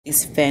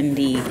Is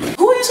FENDI.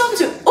 Who are you talking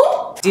to?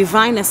 Oh!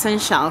 Divine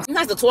Essentials.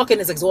 Sometimes the talking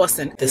is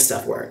exhausting. This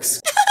stuff works.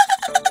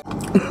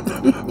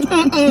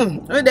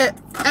 And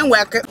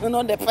work it.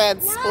 On the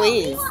feds,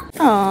 please.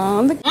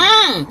 Oh,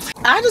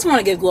 I just want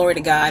to give glory to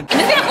God. Is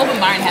there an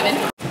open bar in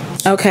heaven?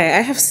 Okay,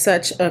 I have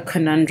such a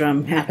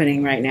conundrum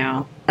happening right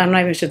now. I'm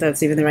not even sure if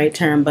that's even the right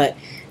term, but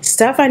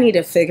stuff I need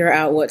to figure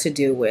out what to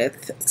do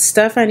with,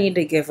 stuff I need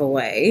to give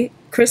away,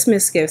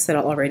 Christmas gifts that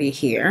are already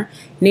here,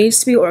 needs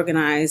to be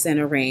organized and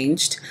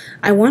arranged.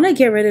 I want to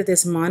get rid of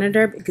this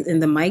monitor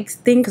and the mic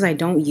thing because I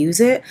don't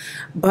use it,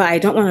 but I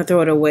don't want to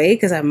throw it away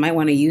because I might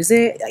want to use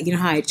it. You know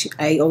how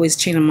I always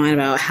change my mind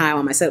about how I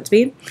want my setup to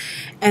be.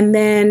 And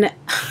then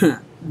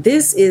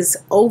this is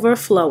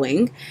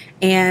overflowing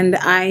and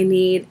I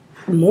need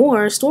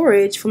more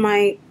storage for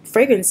my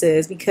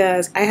fragrances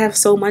because I have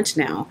so much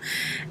now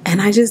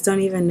and I just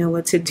don't even know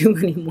what to do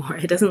anymore.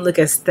 It doesn't look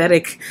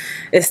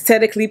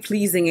aesthetically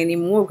pleasing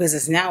anymore because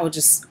it's now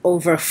just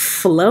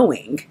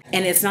overflowing.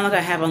 And it's not like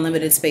I have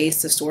unlimited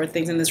space to store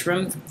things in this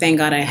room. Thank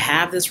God I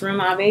have this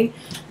room, Avi.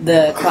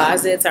 The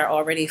closets are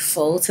already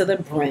full to the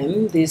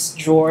brim. These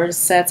drawer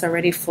sets are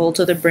already full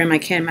to the brim. I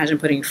can't imagine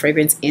putting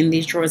fragrance in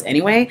these drawers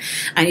anyway.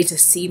 I need to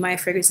see my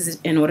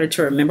fragrances in order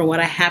to remember what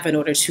I have in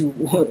order to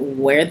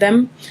wear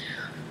them.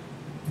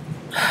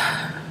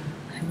 I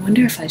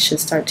wonder if I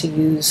should start to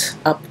use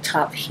up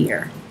top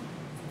here.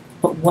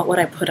 But what would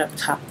I put up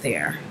top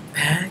there?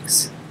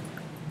 Bags?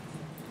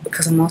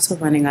 Because I'm also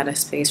running out of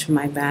space for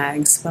my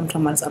bags. What I'm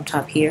talking about is up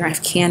top here. I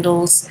have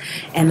candles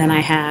and then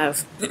I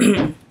have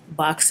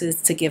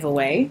boxes to give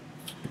away.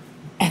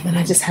 And then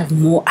I just have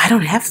more. I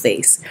don't have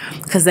space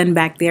because then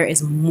back there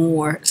is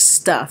more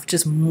stuff,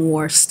 just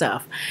more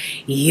stuff.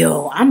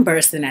 Yo, I'm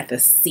bursting at the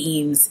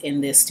seams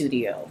in this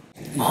studio.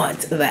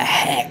 What the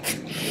heck?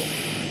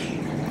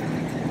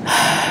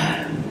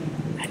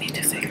 I need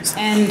to figure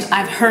something. And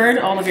I've heard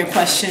all of your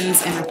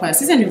questions and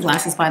requests. These are new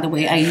glasses, by the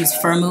way. I use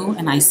Firmu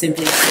and I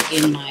simply put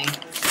in my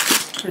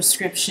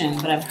prescription.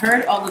 But I've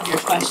heard all of your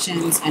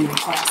questions and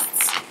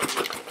requests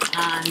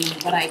on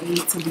what I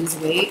eat to lose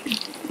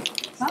weight.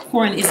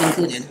 Popcorn is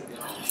included.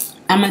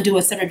 I'm gonna do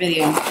a separate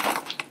video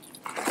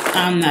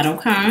on that,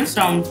 okay?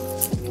 So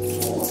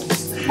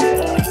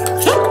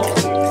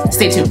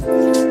stay tuned.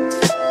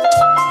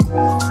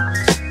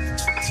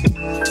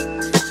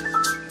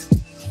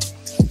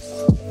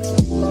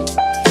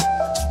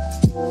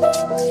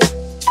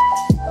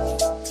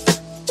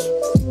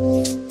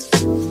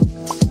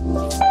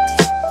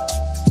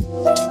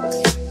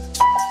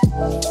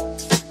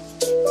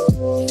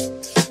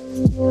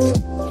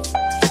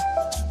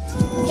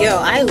 Yo,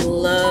 I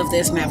love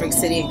this Maverick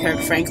City and Kirk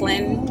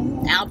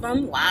Franklin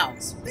album. Wow.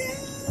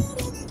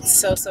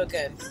 So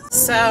good.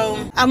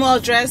 So I'm all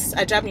dressed.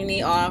 I dropped my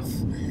knee off.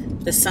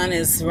 The sun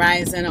is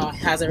rising or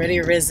has already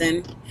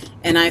risen.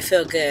 And I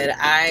feel good.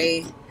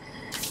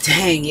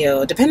 Dang,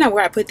 yo. Depending on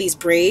where I put these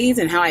braids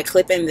and how I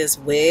clip in this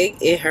wig,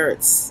 it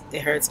hurts.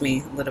 It hurts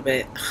me a little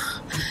bit.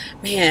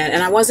 Man,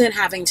 and I wasn't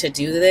having to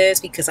do this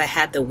because I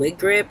had the wig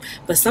grip.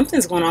 But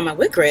something's going on my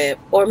wig grip.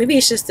 Or maybe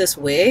it's just this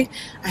wig.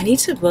 I need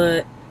to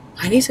put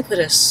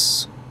a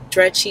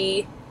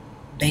stretchy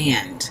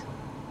band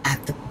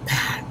at the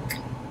back.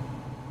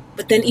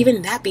 But then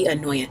even that be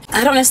annoying.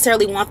 I don't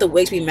necessarily want the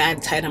wig to be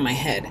mad tight on my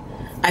head.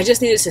 I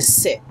just needed to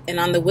sit. And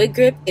on the wig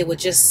grip, it would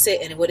just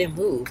sit and it wouldn't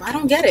move. I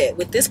don't get it.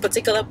 With this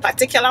particular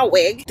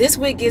wig, this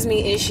wig gives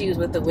me issues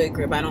with the wig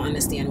grip. I don't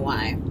understand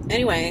why.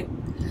 Anyway,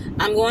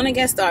 I'm going to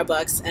get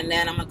Starbucks and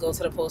then I'm going to go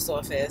to the post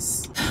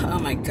office. Oh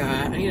my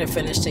God. I need to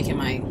finish taking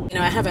my... You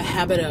know, I have a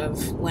habit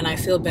of when I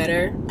feel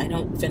better, I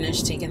don't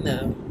finish taking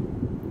the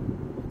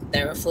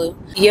Theraflu.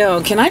 Yo,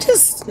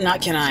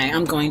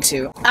 I'm going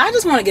to. I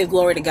just want to give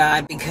glory to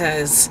God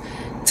because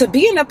to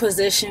be in a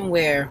position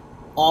where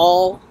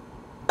all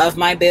of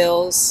my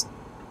bills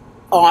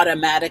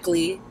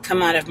automatically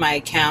come out of my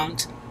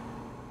account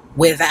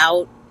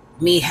without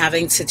me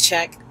having to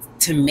check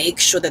to make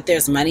sure that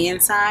there's money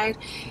inside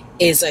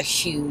is a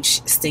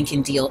huge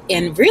stinking deal.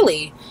 And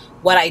really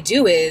what I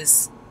do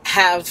is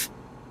have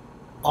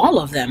all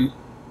of them,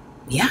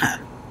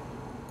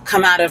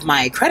 come out of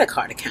my credit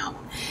card account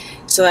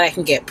so that I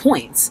can get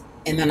points.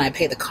 And then I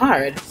pay the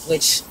card,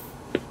 which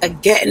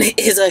again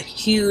is a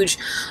huge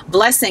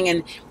blessing.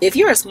 And if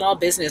you're a small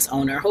business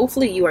owner,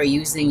 hopefully you are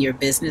using your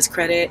business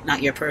credit,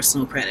 not your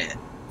personal credit,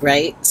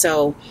 right?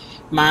 So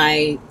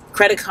my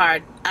credit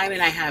card, I mean,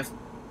 I have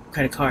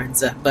credit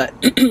cards, but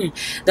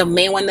the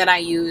main one that I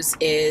use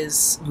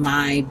is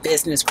my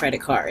business credit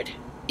card.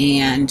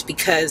 And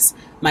because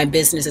my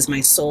business is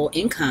my sole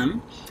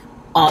income,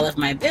 all of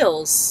my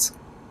bills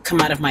come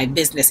out of my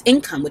business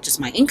income, which is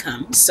my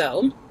income.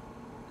 So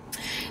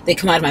they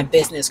come out of my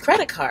business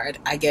credit card.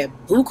 I get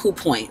buku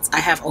points. I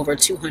have over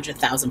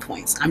 200,000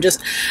 points. I don't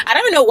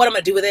even know what I'm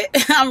gonna do with it.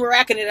 I'm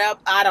racking it up.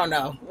 I don't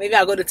know. Maybe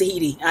I'll go to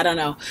Tahiti. I don't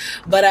know.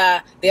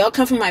 But they all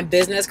come from my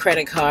business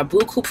credit card,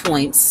 buku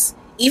points.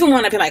 Even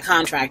when I pay my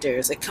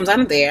contractors, it comes out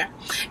of there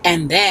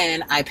and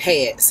then I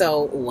pay it.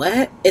 So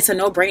what? It's a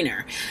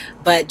no-brainer.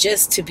 But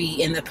just to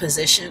be in the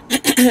position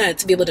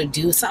to be able to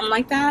do something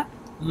like that,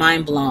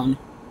 mind blown.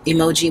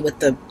 emoji with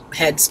the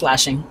head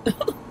splashing.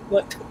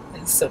 What?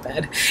 It's so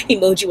bad.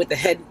 Emoji with the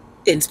head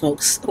in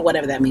smokes,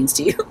 whatever that means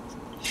to you.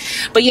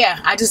 But yeah,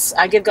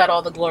 I give God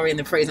all the glory and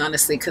the praise,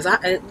 honestly, because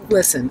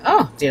listen,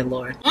 oh dear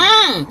Lord,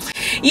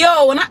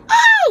 yo, when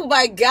oh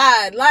my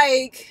God,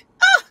 like,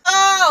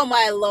 oh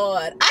my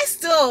Lord, I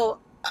still,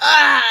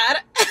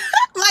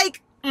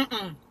 like,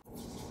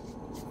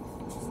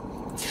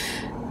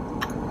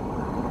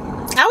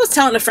 I was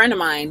telling a friend of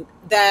mine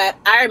that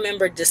I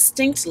remember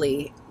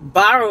distinctly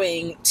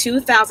borrowing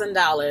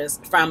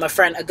 $2,000 from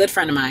a good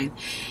friend of mine,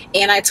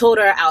 and I told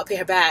her I'll pay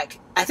her back.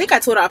 I think I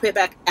told her I'll pay her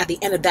back at the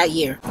end of that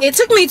year. It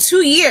took me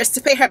 2 years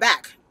to pay her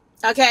back,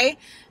 okay?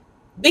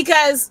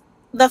 Because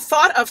the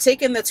thought of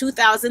taking the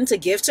 $2,000 to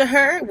give to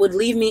her would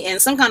leave me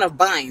in some kind of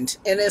bind,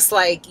 and it's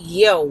like,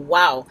 yo,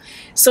 wow.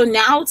 So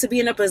now to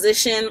be in a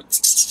position,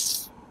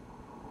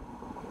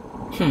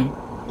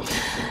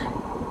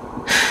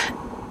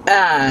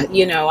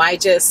 you know, I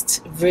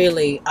just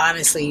really,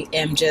 honestly,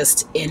 am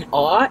just in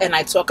awe, and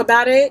I talk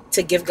about it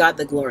to give God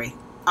the glory.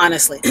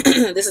 Honestly,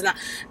 this is not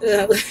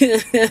this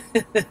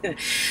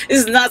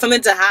is not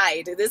something to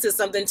hide. This is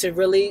something to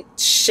really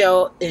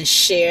show and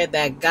share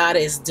that God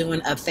is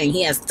doing a thing.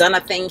 He has done a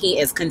thing. He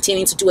is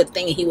continuing to do a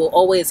thing, and he will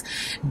always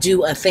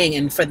do a thing.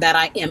 And for that,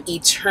 I am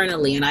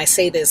eternally, and I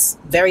say this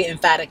very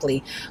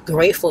emphatically,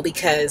 grateful,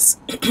 because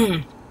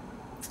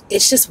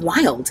it's just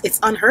wild. It's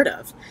unheard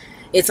of.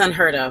 It's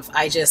unheard of.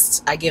 I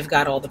give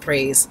God all the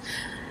praise.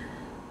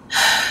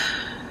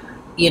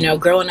 You know,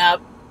 growing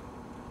up,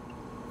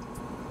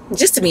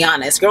 just to be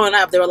honest, growing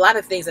up, there were a lot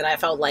of things that I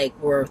felt like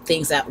were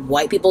things that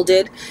white people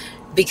did,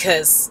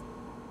 because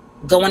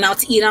going out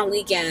to eat on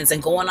weekends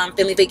and going on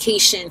family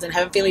vacations and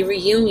having family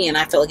reunion,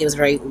 I felt like it was a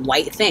very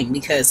white thing,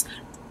 because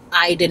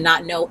I did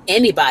not know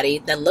anybody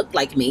that looked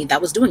like me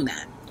that was doing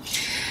that.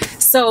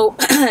 So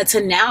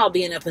to now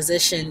be in a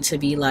position to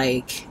be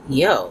like,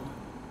 yo,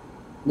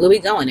 where we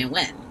going and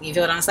when? You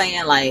feel what I'm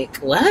saying? Like,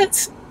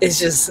 what? It's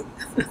just,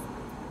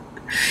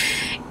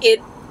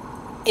 it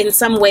in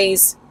some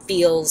ways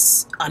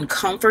feels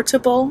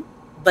uncomfortable,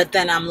 but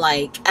then I'm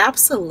like,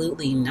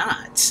 absolutely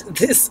not.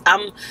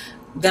 I'm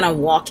gonna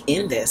walk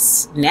in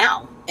this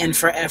now and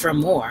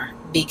forevermore,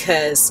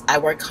 because I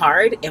work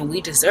hard and we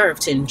deserve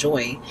to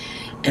enjoy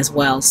as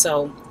well.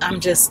 So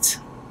I'm just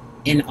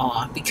in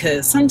awe,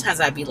 because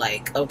sometimes I'd be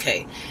like,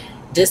 okay,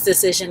 this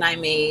decision I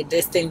made,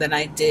 this thing that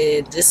I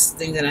did, this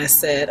thing that I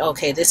said,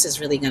 okay, this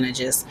is really gonna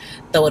just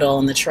throw it all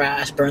in the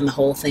trash, burn the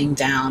whole thing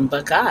down.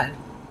 But God,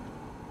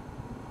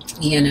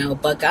 you know,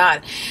 but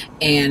God,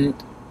 and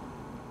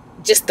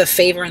just the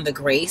favor and the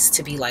grace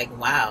to be like,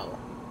 wow,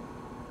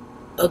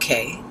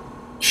 okay.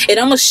 It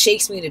almost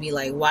shakes me to be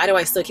like, why do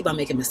I still keep on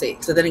making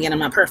mistakes? So then again, I'm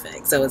not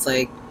perfect. So it's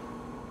like,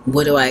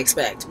 what do I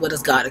expect? What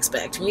does God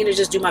expect? For me to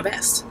just do my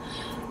best.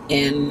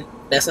 And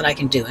that's what I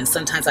can do. And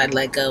sometimes I'd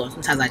let go, and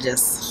sometimes I'd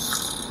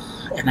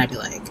be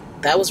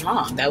like, that was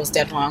wrong. That was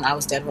dead wrong. I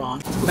was dead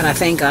wrong. But I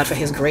thank God for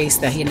his grace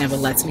that he never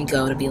lets me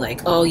go to be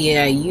like, oh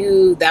yeah,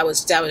 that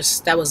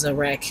was a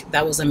wreck.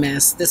 That was a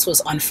mess. This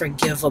was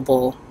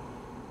unforgivable.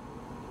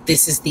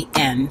 This is the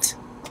end.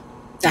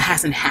 That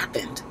hasn't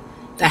happened.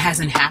 That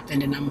hasn't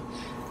happened. And I'm,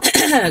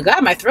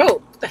 God, my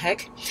throat. What the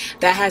heck?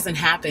 That hasn't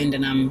happened.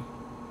 And I'm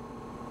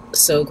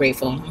so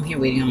grateful. I'm here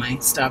waiting on my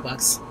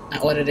Starbucks. I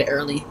ordered it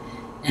early.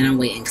 And I'm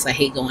waiting, because I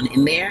hate going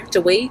in there to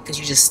wait, because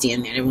you just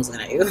stand there and everyone's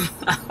looking at you.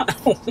 I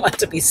don't want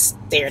to be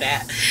stared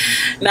at.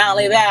 Not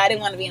only that, I didn't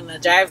want to be in the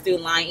drive-thru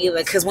line either,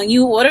 because when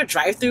you order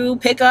drive-thru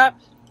pickup,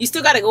 you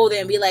still got to go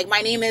there and be like,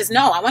 my name is,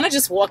 no, I want to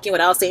just walk in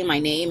without saying my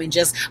name and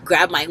just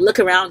look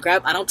around,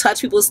 I don't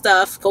touch people's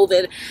stuff,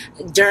 COVID,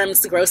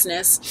 germs,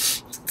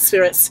 grossness,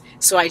 spirits.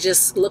 So I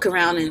just look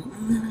around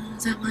and,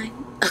 is that mine?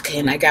 Okay,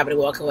 and I grab it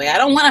and walk away. I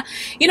don't want to,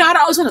 I don't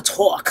always want to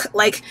talk.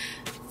 Like,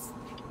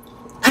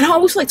 I don't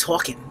always like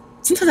talking.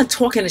 Sometimes the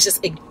talking is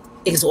just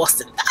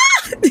exhausting.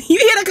 You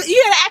hear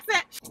the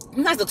accent?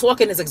 Sometimes the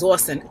talking is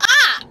exhausting.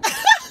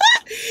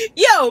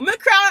 Yo,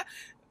 mid-crowd,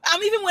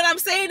 even when I'm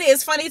saying it,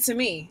 it's funny to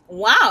me.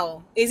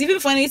 Wow, it's even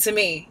funny to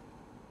me.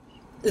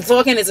 The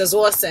talking is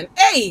exhausting.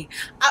 Hey,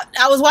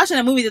 I was watching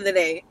a movie the other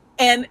day,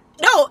 and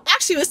no,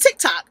 actually it was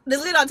TikTok.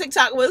 This lady on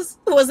TikTok was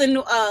in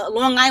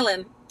Long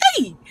Island.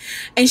 Hey,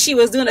 and she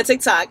was doing a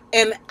TikTok,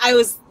 and I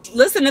was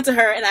listening to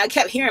her, and I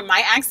kept hearing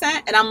my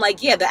accent, and I'm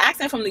like, yeah, the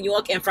accent from New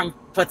York and from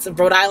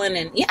Rhode Island,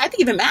 and yeah, I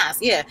think even Mass,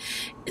 yeah,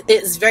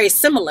 it's very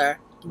similar,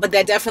 but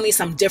there are definitely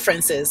some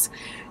differences.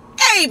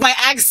 Hey, my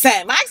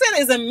accent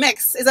is a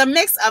mix. It's a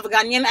mix of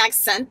Ghanaian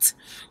accent,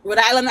 Rhode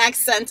Island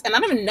accent, and I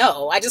don't even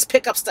know. I just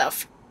pick up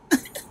stuff.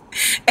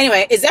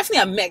 Anyway, it's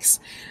definitely a mix.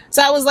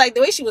 So I was like,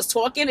 the way she was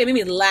talking, it made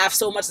me laugh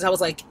so much. I was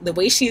like, the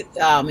way she,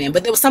 oh man,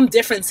 but there was some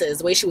differences.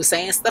 The way she was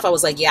saying stuff, I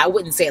was like, yeah, I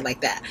wouldn't say it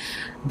like that.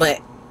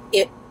 But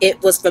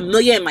it was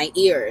familiar in my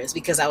ears,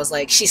 because I was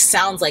like, she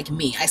sounds like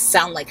me. I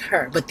sound like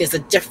her, but there's a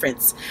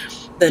difference.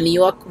 The New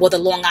York, well, the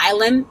Long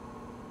Island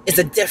is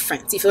a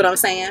difference. You feel what I'm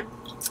saying?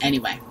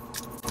 Anyway,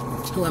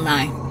 who am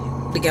I?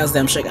 The girl's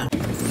damn sugar.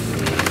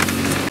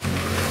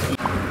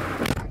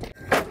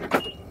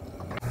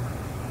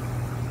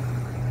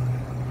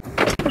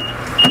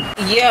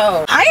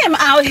 Yo, I am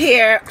out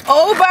here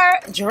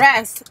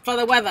overdressed for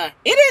the weather.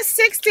 It is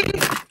 60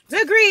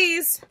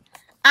 degrees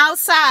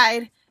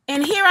outside,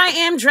 and here I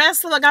am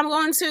dressed like I'm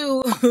going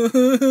to...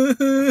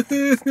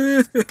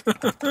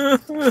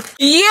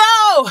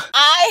 Yo,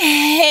 I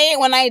hate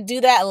when I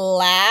do that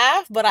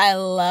laugh, but I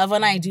love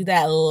when I do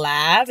that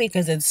laugh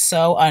because it's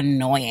so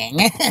annoying.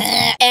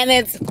 And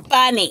it's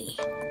funny,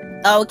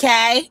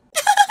 okay?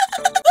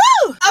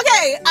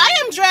 Okay, I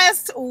am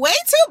dressed way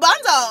too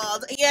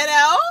bundled, you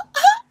know?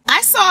 I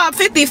saw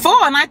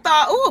 54 and I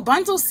thought, ooh,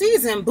 bundle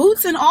season,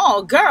 boots and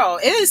all. Girl,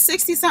 it is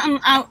 60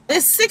 something out.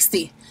 It's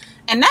 60.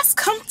 And that's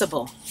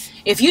comfortable.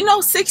 If you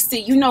know 60,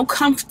 you know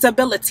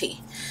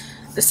comfortability.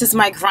 This is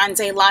my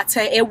grande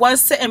latte. It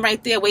was sitting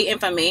right there waiting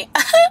for me.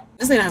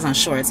 This lady has on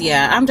shorts.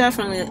 Yeah, I'm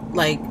definitely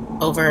like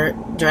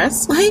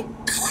overdressed. Like,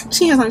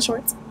 she has on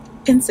shorts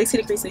in 60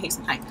 degrees in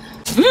Houston. Hi.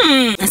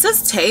 This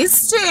is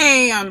tasty.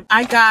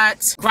 I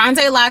got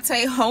grande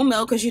latte whole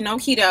milk because you know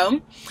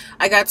keto.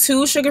 I got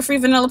 2 sugar-free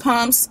vanilla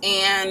pumps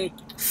and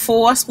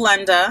 4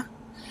 Splenda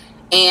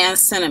and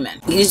cinnamon.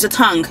 Use your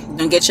tongue.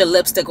 Don't get your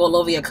lipstick all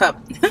over your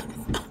cup.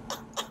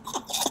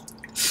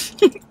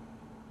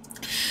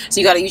 So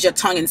you gotta use your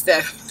tongue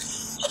instead.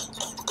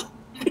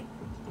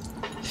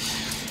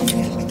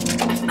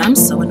 I'm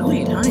so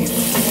annoyed. Hi.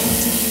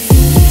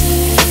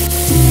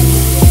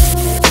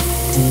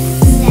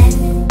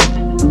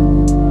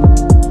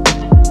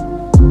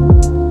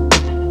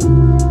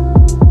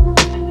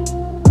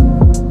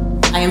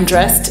 I am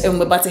dressed and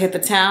we're about to hit the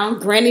town.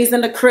 Granny's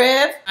in the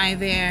crib. Hi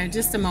there,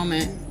 just a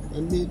moment.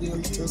 A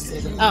medium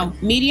toasted. Oh,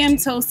 medium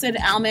toasted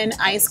almond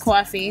iced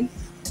coffee.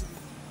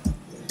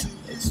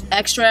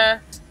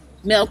 Extra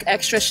milk,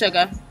 extra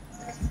sugar.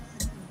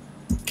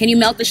 Can you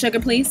melt the sugar,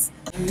 please?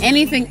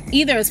 Anything,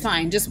 either is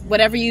fine. Just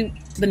whatever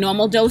the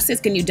normal dose is.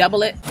 Can you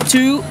double it?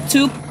 Two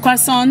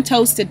croissant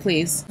toasted,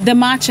 please. The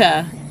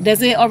matcha,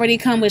 does it already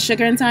come with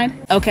sugar inside?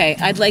 Okay,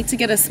 I'd like to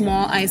get a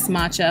small iced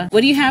matcha.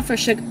 What do you have for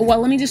sugar? Well,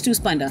 let me just do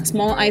Splenda.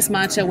 Small iced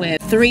matcha with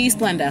 3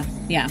 Splenda.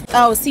 Yeah.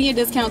 Oh, senior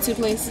discount too,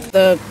 please.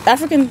 The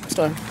African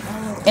store.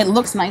 It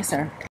looks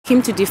nicer.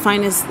 Came to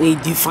Divine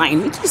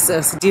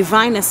Essentials.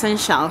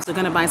 We're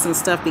gonna buy some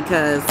stuff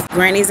because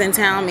Granny's in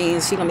town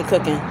means she's gonna be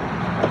cooking.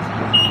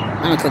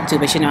 I'm gonna cook too,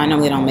 but you know, I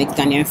normally don't make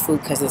Ghanaian food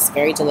because it's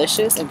very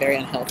delicious and very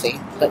unhealthy.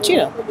 But you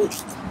know,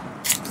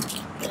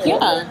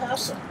 yeah,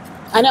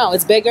 I know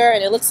it's bigger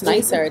and it looks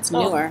nicer. It's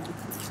newer.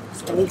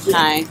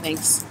 Hi,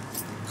 thanks.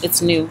 It's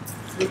new.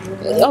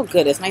 Oh,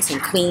 good. It's nice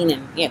and clean,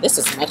 and yeah, this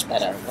is much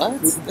better. What?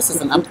 This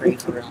is an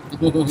upgrade for real.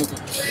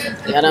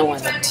 Yeah, I don't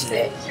want that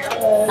today.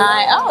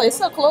 Hi. Oh, it's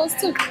so close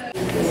too.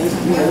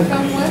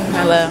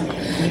 Hello.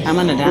 I'm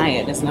on a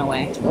diet. There's no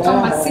way. Oh,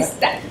 my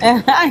sister.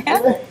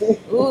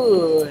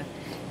 Ooh,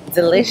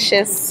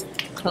 delicious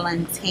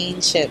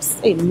plantain chips.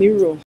 Hey,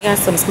 Miro. Got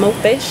some smoked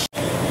fish.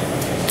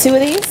 2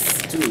 of these.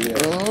 2, yeah.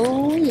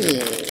 Oh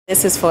yeah.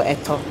 This is for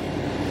Eto.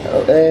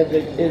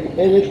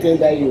 Anything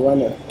that you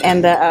wanna.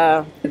 And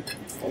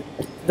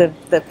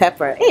the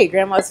pepper. Hey,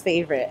 grandma's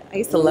favorite. I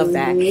used to love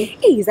that. Hey,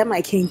 is that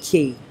my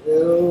kinky?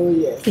 Oh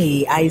yeah.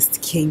 Hey,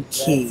 iced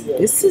kinky.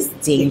 This is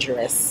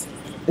dangerous.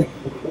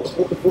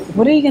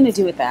 What are you gonna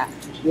do with that?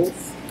 Yes.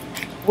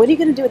 What are you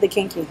gonna do with the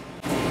kinky?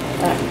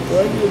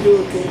 What do you do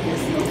with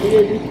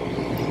kinky?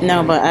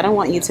 No, but I don't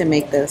want you to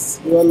make this.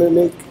 You wanna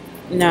make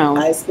No.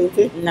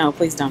 kinky? No,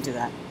 please don't do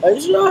that. Are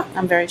you sure?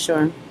 I'm very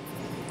sure.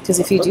 Because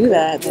if you do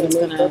that, then it's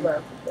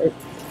gonna...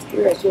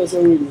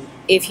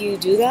 If you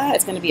do that,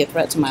 it's gonna be a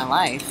threat to my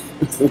life.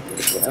 It's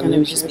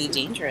gonna just be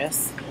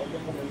dangerous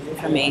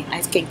for me.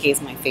 Ice kinky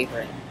is my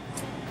favorite.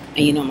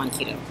 And you know I'm on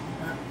keto.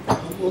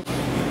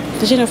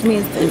 Did you know for me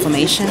it's the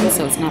inflammation,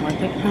 so it's not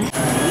worth it, huh?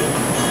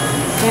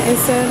 That is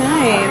so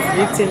nice.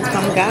 Greetings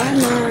from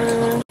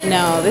Ghana.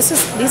 No,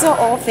 these are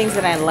all things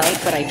that I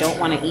like, but I don't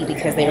want to eat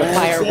because they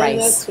require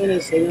rice.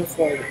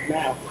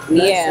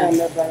 Yeah.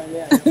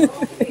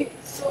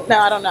 No,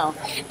 I don't know.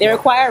 They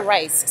require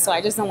rice, so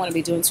I just don't want to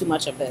be doing too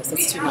much of this.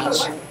 It's too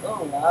much.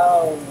 Oh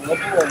wow.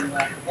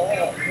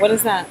 What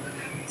is that?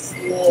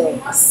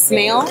 Snail.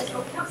 Snail?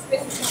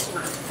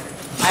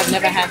 I've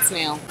never had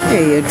snail.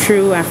 Hey, a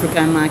true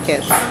African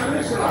market.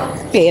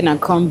 Hey, and a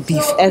corn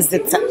beef. As the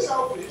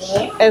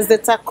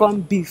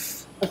corn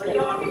beef.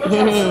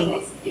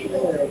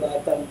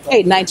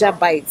 Hey, Niger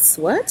bites.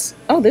 What?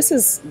 Oh, this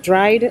is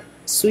dried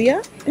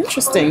suya.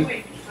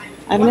 Interesting.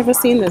 I've never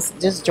seen this.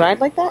 Just dried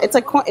like that. It's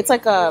like corn, it's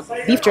like a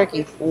beef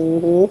jerky.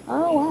 Oh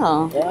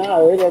wow.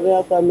 Wow, who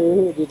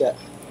did that?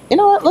 You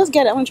know what? Let's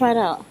get it. I want to try it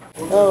out.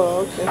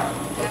 Oh, okay.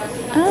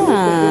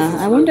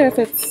 I wonder if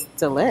it's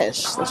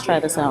delish. Let's try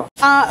this out.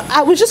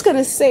 I was just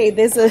gonna say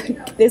there's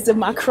a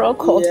mackerel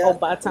called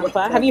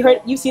Obatampa. Have you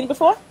heard? You've seen it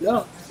before?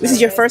 No. This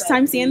is your first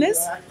time seeing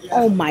this?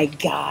 Oh my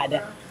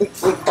god.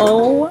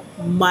 Oh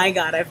my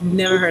god, I've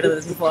never heard of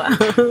this before.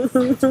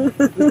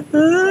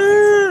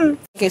 In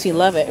case you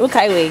love it.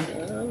 Ukaiwi.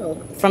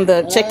 From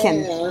the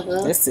chicken.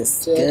 This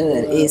is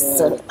good. It's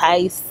so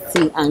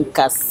spicy and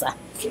casa.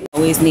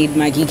 Always need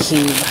Maggi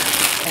cube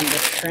and the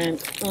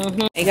shrimp.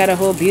 They got a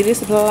whole beauty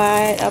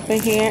supply up in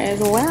here as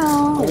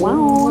well.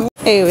 Wow.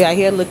 Hey, we are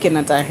here looking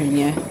at our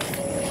here.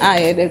 Ah,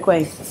 yeah, they're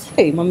going.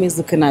 Hey, mommy's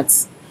looking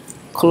at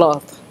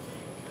cloth.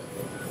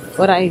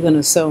 What are you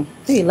gonna sew?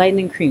 Hey,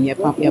 lightning cream. Your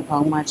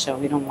palm matcha.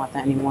 We don't want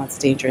that anymore. It's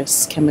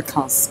dangerous.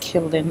 Chemicals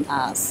killing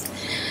us.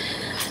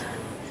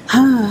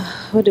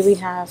 What do we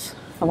have?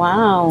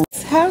 Wow,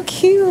 how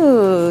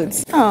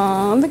cute.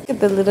 Oh, look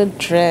at the little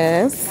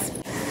dress.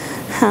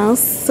 How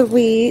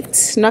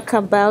sweet.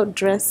 Knockabout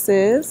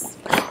dresses.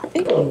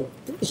 Hey,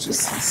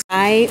 delicious.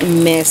 I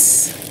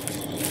miss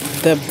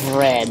the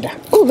bread.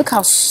 Oh, look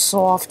how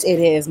soft it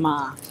is,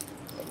 Ma.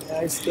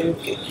 Ice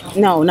kinky.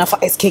 No, not for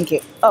ice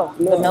kinky. Oh,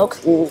 No. the milk.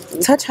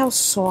 Mm-hmm. Touch how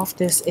soft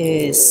this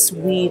is.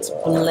 Sweet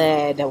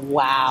bread.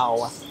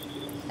 Wow.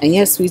 And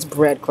yes, sweet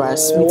bread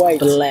crust. Sweet White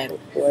bread.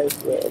 White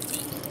bread.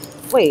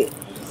 Wait,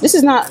 this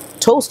is not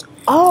toast.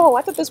 Oh,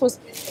 I thought this was.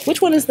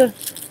 Which one is the?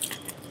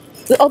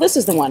 Oh, this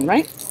is the one,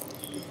 right?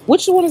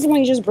 Which one is the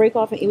one you just break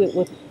off and eat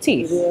with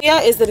tea?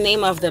 Yeah, is the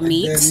name of the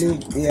meat.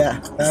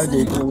 Yeah, how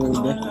they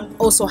do it.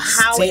 Also,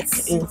 how Stick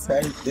it's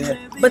inside there.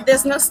 But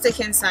there's no stick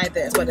inside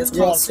this. What it's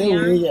Yeah, called? so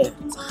Suya? yeah.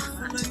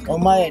 Oh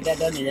my, that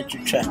don't need to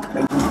try.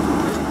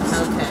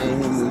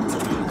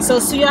 Okay. So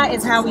suya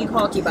is how we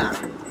call kebab.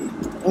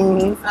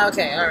 Mm-hmm.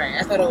 Okay, all right.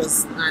 I thought it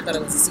was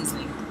a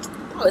seasoning.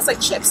 Oh, it's like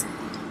chips.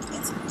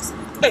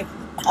 Hey,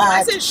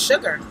 why is it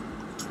sugar?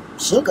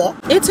 Sugar?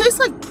 It tastes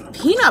like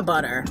peanut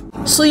butter.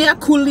 Suya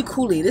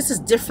kuli. This is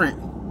different.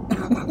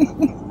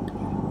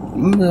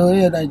 No,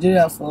 yeah,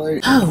 Nigeria for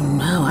it. Oh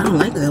no, I don't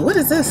like that. What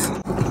is this?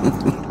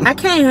 I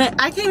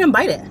can't even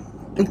bite it.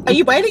 Are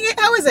you biting it?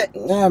 How is it?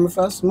 Yeah, I'm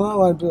first small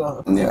one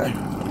too. Yeah.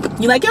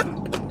 You like it?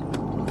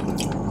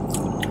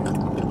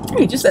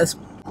 It just says.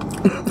 With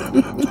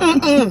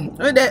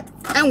that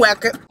and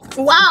whack it.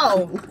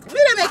 Wow.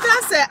 Mira me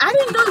canse. I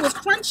didn't know it was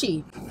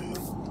crunchy.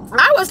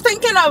 I was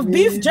thinking of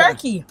beef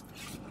jerky.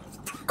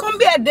 Come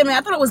be at them.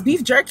 I thought it was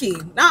beef jerky,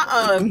 not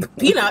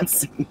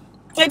peanuts.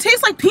 It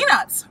tastes like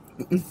peanuts.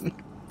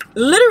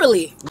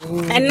 Literally.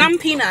 And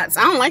peanuts.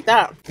 I don't like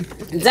that.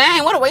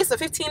 Dang, what a waste of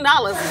 $15.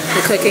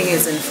 The cooking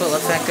is in full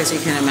effect, as you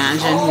can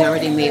imagine. My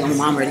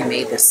mom already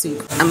made the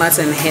soup. I'm about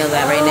to inhale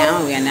that right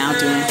now. We are now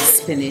doing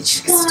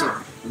spinach stew.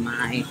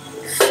 My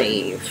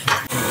fave.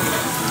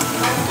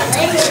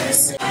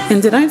 Delicious.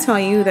 And did I tell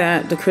you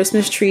that the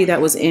Christmas tree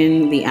that was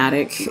in the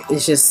attic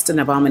is just an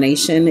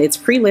abomination? It's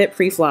pre-lit,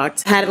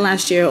 pre-flocked. Had it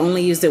last year,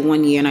 only used it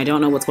 1 year, and I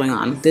don't know what's going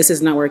on. This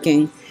is not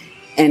working.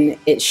 And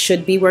it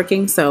should be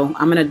working, so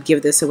I'm gonna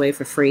give this away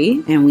for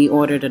free. And we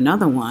ordered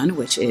another one,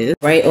 which is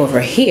right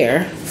over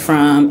here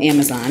from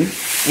Amazon,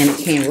 and it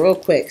came real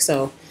quick.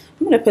 So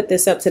I'm gonna put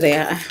this up today.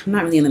 I'm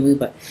not really in the mood,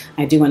 but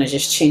I do want to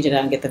just change it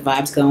out and get the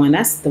vibes going.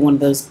 That's one of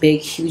those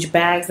big, huge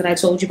bags that I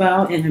told you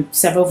about in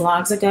several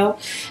vlogs ago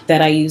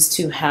that I use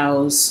to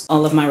house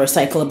all of my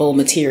recyclable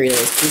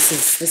materials.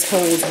 This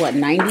holds what,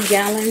 90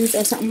 gallons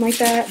or something like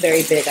that.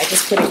 Very big. I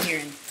just put it here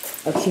and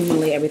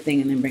accumulate everything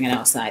and then bring it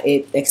outside.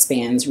 It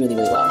expands really,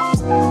 really well.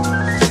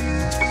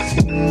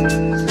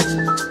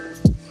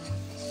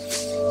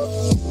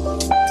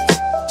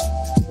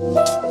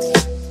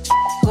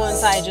 Go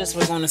inside.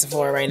 We're going to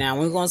Sephora right now.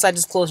 When we go inside,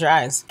 just close your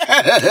eyes.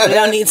 We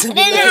don't need to be.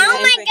 Then how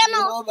am I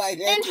gonna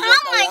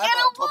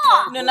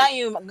walk? No, not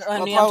you,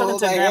 honey. I'm talking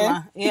to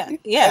grandma.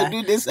 Yeah. I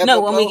do this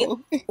No, when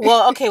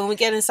we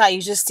get inside,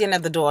 you just stand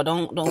at the door.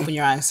 Don't open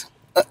your eyes.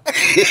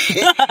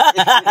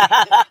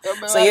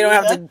 So you don't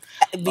have to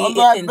be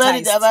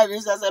enticed. How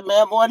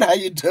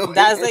you doing?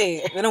 That's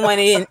it. We don't want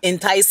any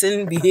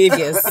enticing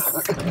behaviors.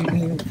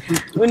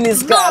 When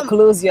this guy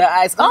close your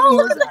eyes. Oh,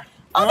 look at that.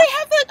 Oh, they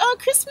have that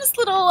Christmas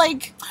little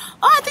like.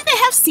 Oh, I think they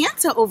have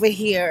Santa over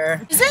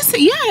here. Is this?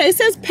 Yeah, it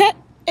says pet.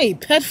 Hey,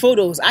 pet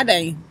photos. I'm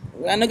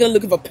not gonna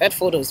looking for pet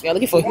photos. We're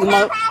looking for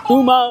human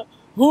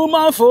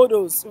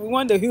photos. We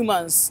want the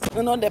humans,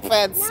 not the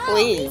pets,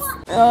 please.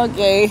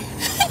 Okay.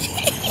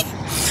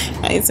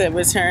 I need to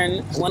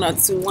return one or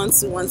two,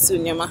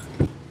 Nyama.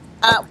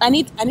 I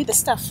need the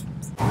stuff.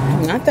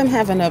 Not them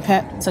having a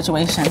pet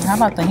situation. How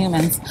about the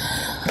humans?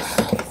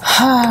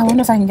 I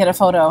wonder if I can get a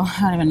photo. I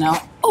don't even know.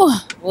 Oh,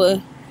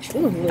 well,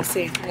 let's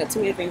see. I got too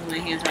many things in my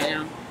hands right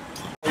now.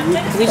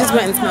 We just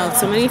went and smelled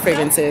so many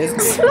fragrances.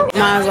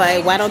 Mom was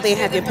like, why don't they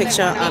have your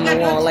picture on the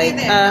wall? Like,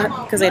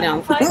 because they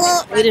don't.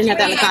 We didn't have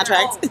that in the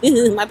contract.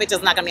 My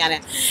picture's not going to be on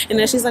it. And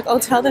then she's like, oh,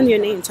 tell them your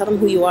name. Tell them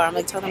who you are. I'm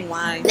like, tell them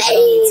why. I don't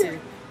need to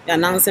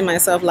announcing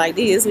myself like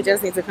this. We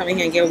just need to come in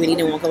here and get what we need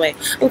and walk away.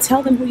 Oh,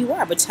 tell them who you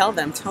are, but tell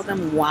them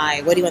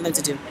why. What do you want them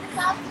to do?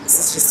 This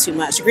is just too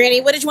much. Granny,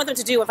 what did you want them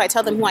to do if I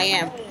tell them who I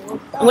am?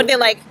 What they're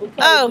like,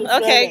 oh,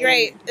 okay,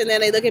 great. And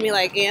then they look at me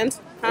like, and?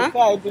 Huh?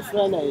 Sorry.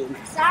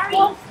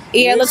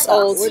 Yeah, it looks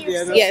old.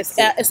 Yes,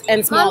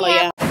 and smaller,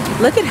 yeah.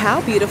 Look at how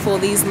beautiful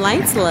these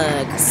lights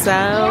look.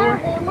 So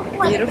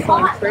beautiful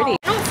and pretty.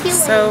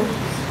 So,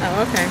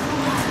 oh, okay.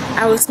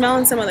 I was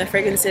smelling some of the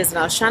fragrances and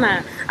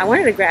I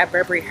wanted to grab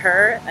Burberry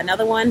Her,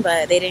 another one,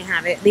 but they didn't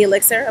have it. The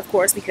Elixir, of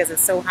course, because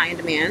it's so high in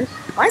demand.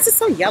 Why is it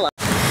so yellow?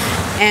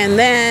 And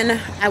then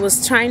I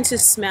was trying to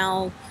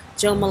smell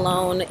Joe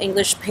Malone,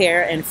 English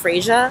Pear, and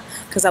Freesia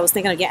because I was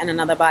thinking of getting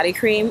another body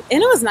cream.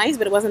 And it was nice,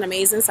 but it wasn't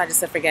amazing, so I just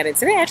said forget it.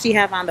 Today I actually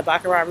have on the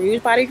Baccarat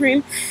Rouge body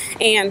cream.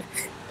 And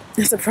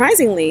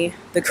surprisingly,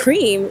 the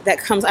cream that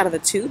comes out of the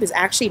tube is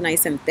actually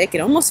nice and thick.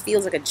 It almost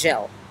feels like a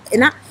gel.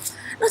 And not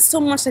so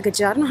much like a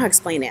gel. I don't know how to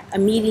explain it. A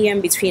medium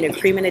between a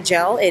cream and a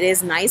gel. It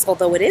is nice,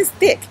 although it is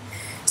thick.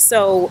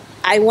 So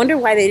I wonder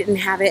why they didn't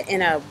have it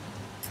in a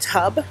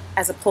tub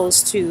as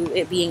opposed to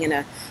it being in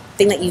a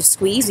thing that you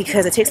squeeze,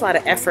 because it takes a lot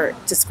of effort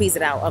to squeeze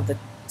it out of the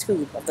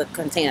tube, of the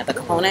container, the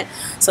component.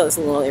 So it's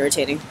a little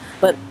irritating.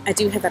 But I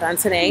do have that on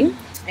today. And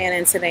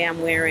then today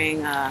I'm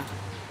wearing,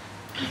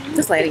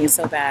 this lighting is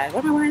so bad.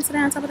 What am I wearing today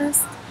on top of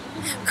this?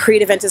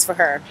 Creed Event is for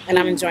her, and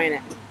I'm enjoying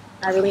it.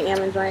 I really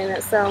am enjoying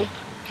it. So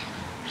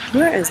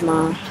where is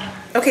Mom?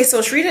 Okay, so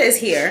Shrita is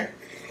here.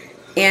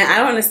 And I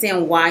don't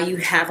understand why you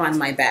have on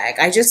my bag.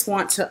 I just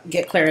want to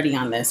get clarity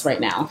on this right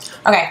now.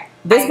 Okay.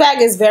 This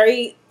bag is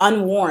very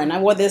unworn. I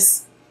wore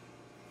this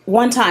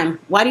one time.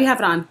 Why do you have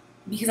it on?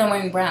 Because I'm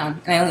wearing brown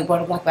and I only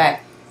bought a black bag.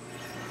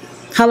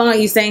 How long are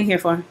you staying here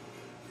for?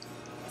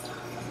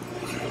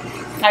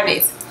 5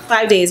 days.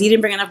 5 days. You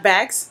didn't bring enough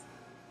bags?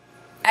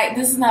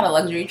 This is not a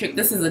luxury trip.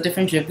 This is a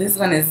different trip. This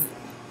one is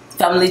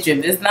family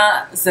trip. It's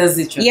not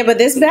Sassy trip. Yeah, but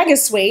this bag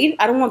is suede.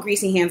 I don't want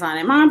greasy hands on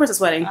it. My armpits are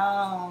sweating.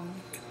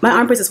 My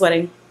armpits are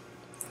sweating.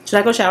 Should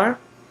I go shower?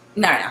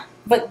 No.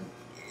 But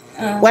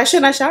why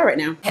shouldn't I shower right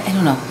now? I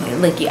don't know.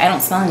 Like, I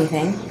don't smell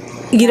anything.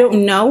 You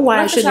don't know why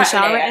I shouldn't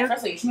shower right now?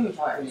 First of all, you shouldn't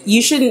shower every day.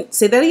 You shouldn't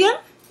say that again?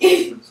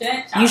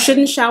 You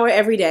shouldn't shower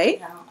every day?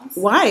 No,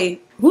 why?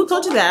 Who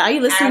told you that? Are you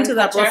listening to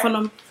that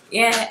Brofanum?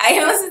 Yeah, I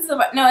am listening to the...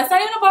 No, it's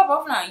not even about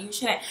Brofanum. You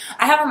shouldn't.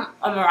 I have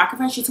a Moroccan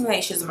friend. She told me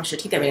that she doesn't brush her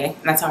teeth every day.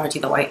 And that's how her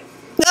teeth are white.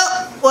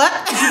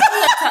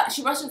 What?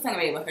 She brushes her tongue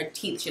every day with her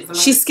teeth.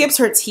 She skips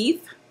her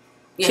teeth?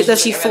 Yeah,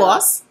 does she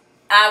floss?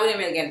 I wouldn't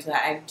really get into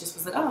that. I just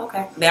was like, oh,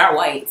 okay. They are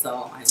white,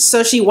 so...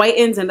 So she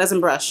whitens and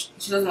doesn't brush?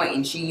 She doesn't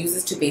whiten. She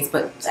uses toothpaste,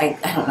 but I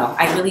don't know.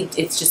 I really...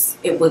 It's just...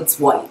 It was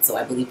white, so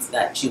I believe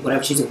that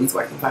whatever she's doing is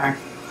working for her.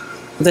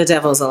 The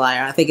devil's a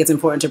liar. I think it's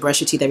important to brush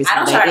your teeth every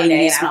single day. I don't shower every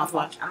day.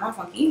 I'm not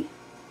funky.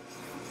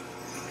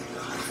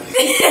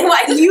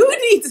 Why?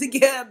 You need to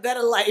get a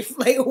better life.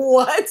 Like,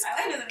 what?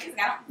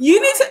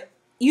 You need to...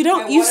 You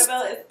don't...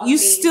 You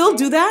still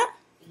do that?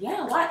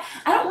 Yeah, what?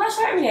 I don't want to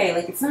shower every day.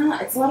 Like, it's a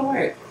lot of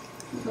work.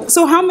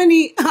 So how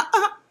many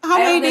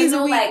days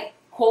a week? Like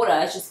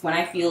quota. It's just when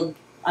I feel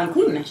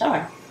unclean, I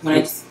shower. When I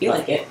just feel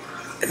like it.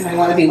 When I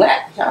want to be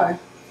wet, I shower.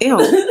 Ew.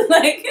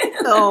 Like.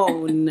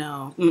 Oh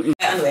no.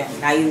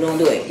 Now you don't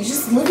do it. You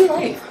just live your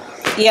life.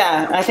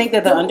 Yeah, I think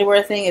that the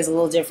underwear thing is a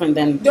little different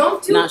than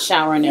not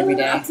showering every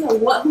day.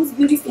 Who's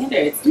beauty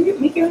standards?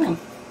 Make your own.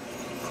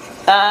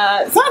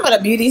 It's not about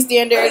a beauty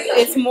standard.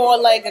 It's more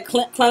like a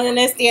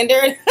cleanliness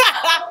standard.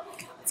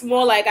 It's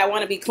more like I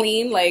want to be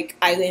clean. Like,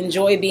 I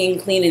enjoy being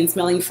clean and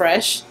smelling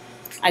fresh.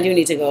 I do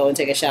need to go and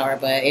take a shower,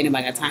 but ain't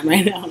nobody got time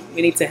right now.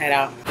 We need to head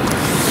out.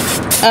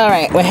 All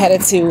right, we're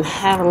headed to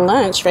have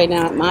lunch right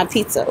now at My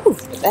Pizza. Ooh,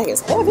 the bag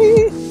is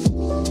heavy.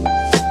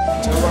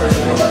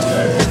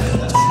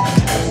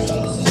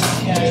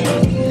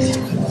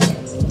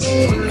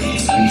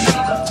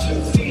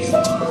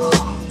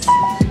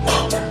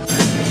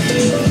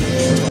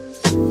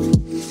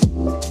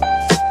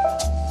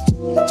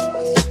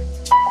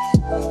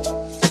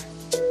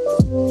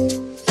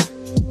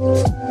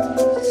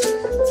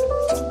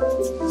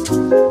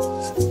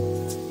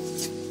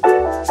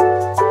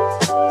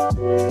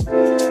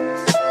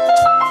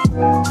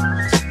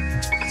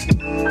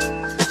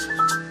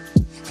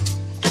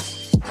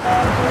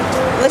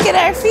 Look at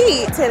our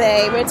feet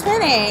today. We're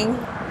twinning.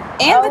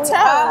 And the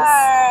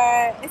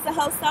toes. It's the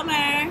whole summer.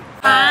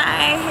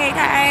 Hi. Hey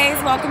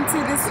guys. Welcome to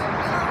this.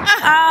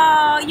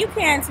 Oh, you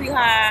can,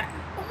 sweetheart.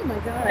 Oh my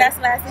God. That's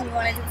the last thing you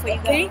want to do before you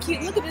go. Thank you.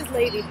 Look at this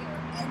lady.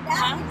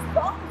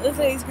 This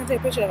lady's going to take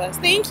a picture of us.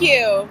 Thank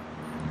you.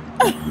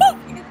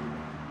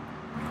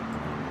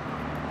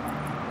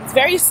 It's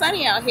very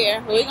sunny out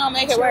here. We're going to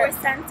make it work.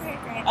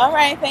 All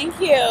right. Thank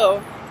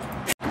you.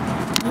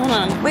 Hold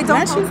on. Wait,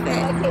 don't post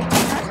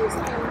it.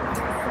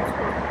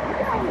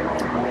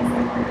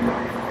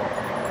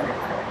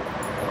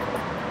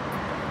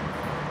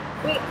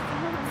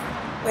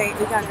 Wait,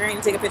 we got Granny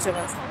to take a picture of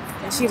us.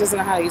 And she doesn't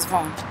know how to use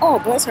phone. Oh,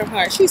 bless her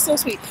heart. She's so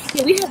sweet.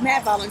 Yeah, we have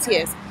mad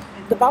volunteers.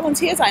 The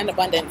volunteers are in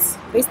abundance.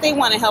 They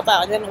want to help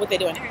out. They don't know what they're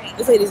doing.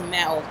 This lady's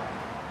mad old.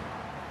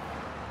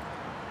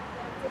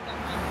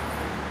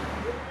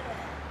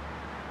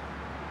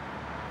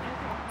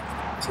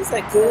 She's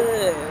like,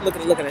 good. Look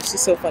at her. She's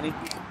so funny.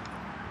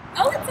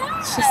 Oh, it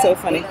does. She's so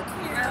funny.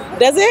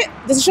 Does it?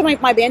 Does it show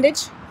my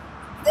bandage?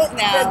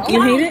 No.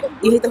 You hate it?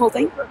 You hate the whole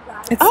thing?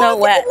 It's so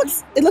wet.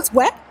 It looks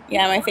wet?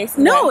 Yeah, my face is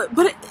No, wet.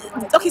 but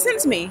okay, send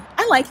it to me.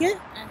 I like it.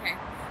 Okay.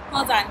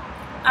 Hold on.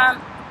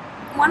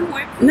 One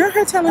more. Not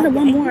her telling her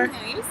one more. No,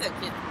 you're so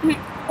cute.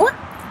 What?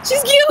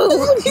 She's cute.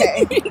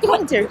 Okay.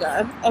 Oh, dear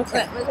God.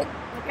 Okay. Look at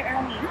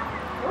Ernie.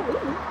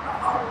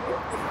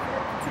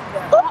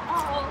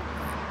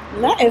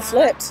 Not it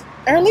flipped.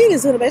 Arlene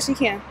is doing the best she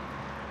can.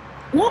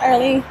 Not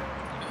Arlene.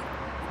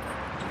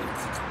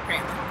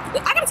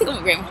 gotta take a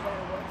whipped cream.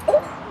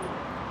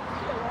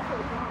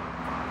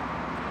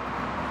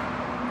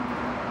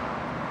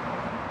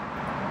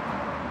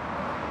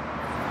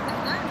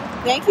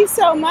 Thank you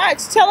so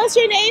much. Tell us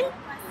your name.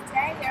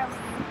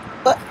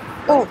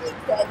 Oh.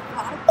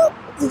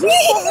 Did you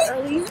call her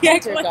early? Yeah,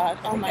 Dear God.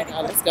 Oh my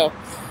God, let's go.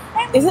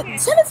 Is it?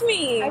 Send it to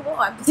me. I will.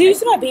 Do you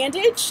see my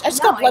bandage? I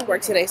just got blood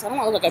work today, so I don't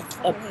want to look like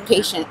a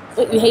patient.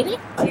 Wait, you hate it?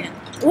 Yeah.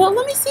 Well,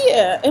 let me see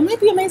it. It might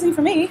be amazing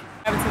for me.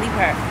 I'm to leave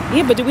her.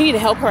 Yeah, but do we need to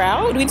help her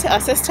out? Do we need to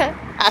assist her?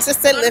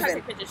 Assisted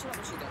living.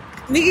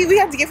 We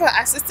have to give her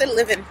assisted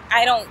living.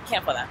 I don't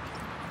care for that.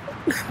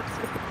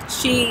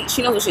 She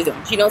knows what she's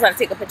doing. She knows how to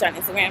take a picture on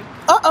Instagram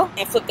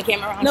and flip the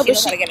camera around. No, She but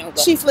knows how to get in the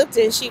book. she flipped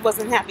it. She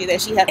wasn't happy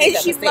that she had to And make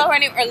that she mistake. spelled her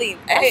name Arlene.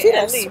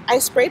 I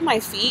sprayed my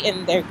feet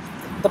and the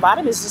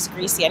bottom is just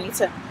greasy. I need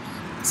to.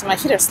 So my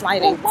feet are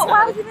sliding. Well,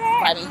 why would you do that?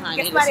 Sliding behind.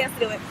 Get somebody else to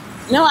do it.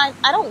 No, I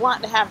don't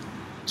want to have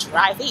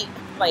dry feet.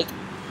 Like,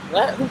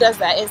 what? Who does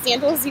that? In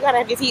sandals, you gotta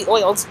have your feet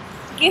oiled.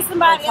 Get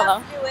somebody Hello?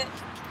 else to do it.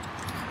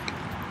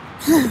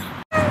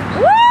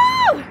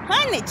 Woo!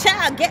 Honey,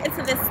 child, get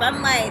into the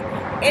sunlight.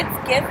 It's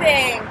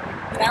giving.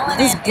 Melanin.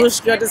 This bush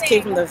girl just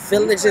came from the It's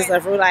villages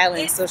of Rhode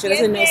Island, so she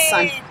doesn't know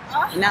sun.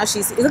 And now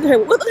she's look at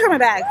her in my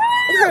bag.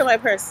 Look at her in my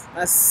purse.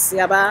 It's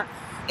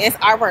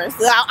our purse.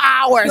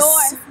 Ours.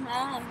 Yours,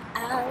 mine,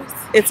 ours.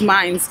 It's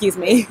mine, excuse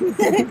me.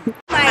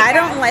 I God.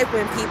 don't like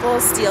when people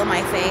steal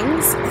my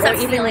things or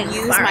even stealing,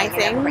 use sorry, my I never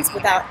things bring it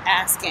without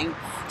asking.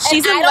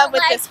 She's I in don't love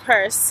with like- this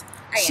purse.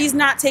 I am. She's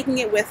not taking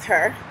it with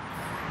her.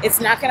 It's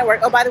not gonna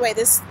work. Oh, by the way,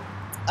 this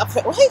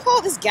what do you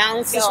call this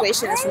gown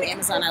situation is from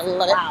Amazon. I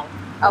love it. Wow.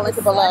 I'll link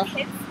it below.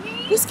 Hits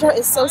me. This girl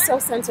is so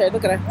self-centered.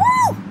 Look at her.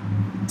 Woo!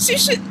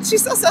 She's so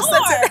Lord,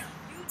 self-centered.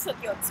 you took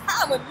your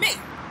time with me.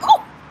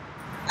 Oh,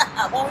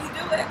 won't he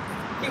do it?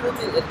 He will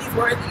do it. He's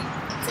worthy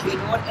to be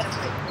adored and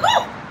praised.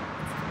 Woo!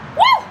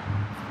 Woo!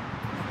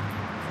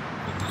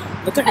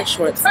 Look at her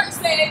shorts. Church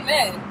say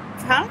amen.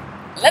 Huh?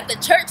 Let the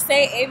church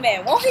say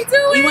amen. Won't he do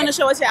it? You want to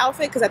show us your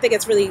outfit? Because I think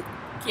it's really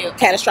Cute.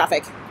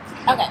 catastrophic.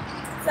 Okay,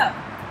 so.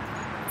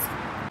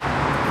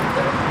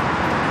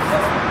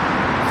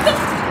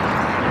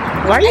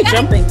 Why are you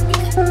jumping?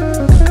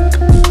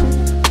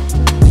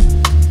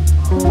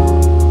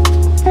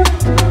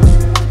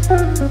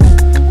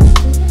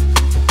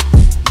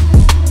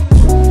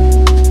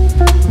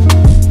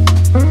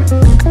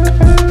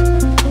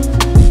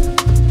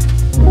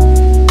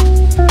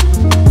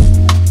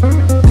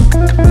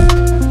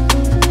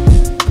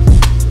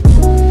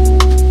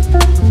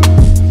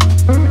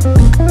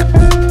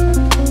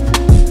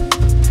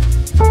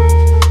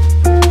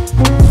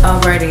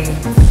 Alrighty.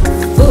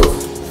 Ooh,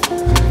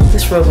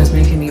 this robe is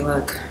making me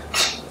look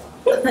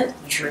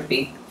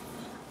drippy.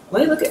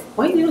 Why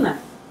are you doing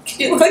that?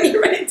 You look like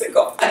you're ready to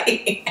go fight.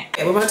 Okay,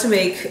 we're about to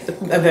make a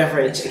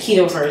beverage, a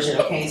keto version.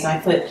 Okay, so I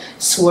put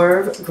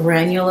Swerve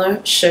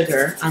granular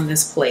sugar on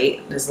this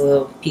plate. There's a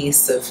little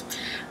piece of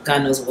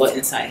God knows what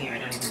inside here. I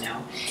don't even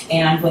know.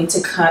 And I'm going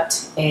to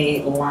cut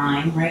a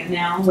lime right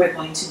now. We're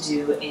going to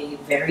do a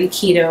very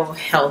keto,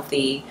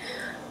 healthy,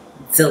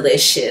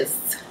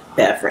 delicious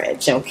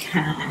beverage. Okay.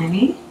 Are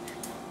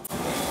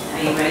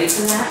you ready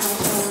for that, my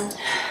friend?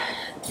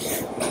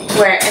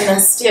 We're in the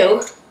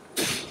stew.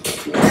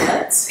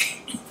 What?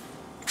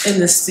 In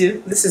the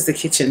stew? This is the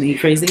kitchen. Are you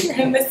crazy?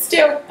 In the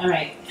stew. All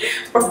right.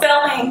 We're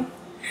filming.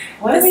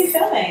 What are we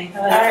filming?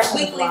 Our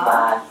weekly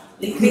vlog.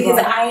 Because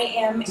I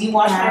am. Do you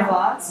watch my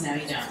vlogs? No,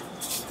 you don't.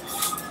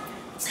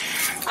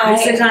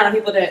 These are the kind of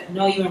people that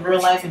know you in real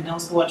life and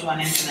don't support you on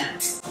the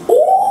internet.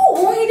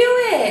 Ooh, why you do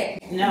it?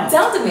 No.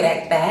 Don't do me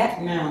like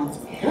that. No.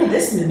 Ooh,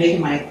 this is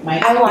making my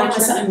I want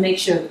something to make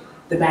sure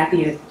the back of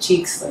your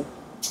cheeks like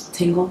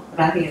tingle, the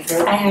back of your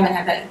throat. I haven't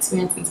had that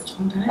experience in such a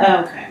long time.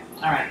 Oh, okay.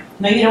 All right.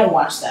 No, you don't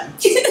watch them.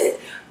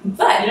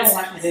 But you don't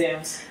watch my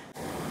videos.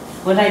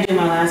 What did I do in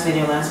my last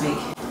video last week?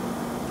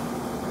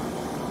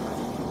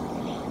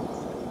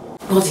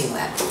 We'll do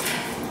that.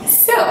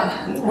 So,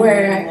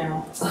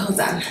 hold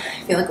on. I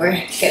feel like we're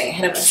getting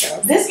ahead of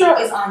ourselves. This girl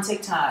is on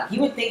TikTok.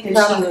 You would think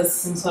that she was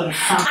some sort of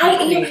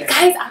creator.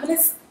 Guys, I'm an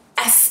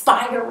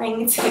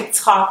aspiring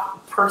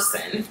TikTok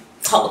person.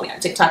 Follow me on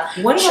TikTok.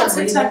 What about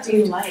TikTok do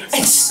you like?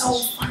 It's so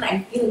fun. I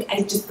feel like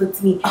I just looked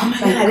to me. Oh my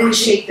God, I didn't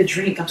shake the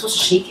drink. I'm supposed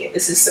to shake it.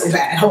 This is so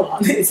bad. Hold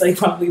on. It's like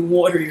probably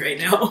watery right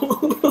now.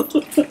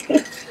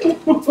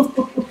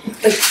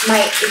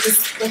 It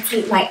just lets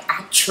me my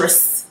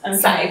actress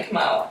side come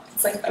out.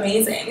 It's like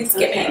amazing. It's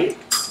giving.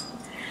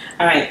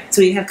 All right,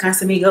 so we have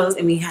Casamigos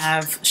and we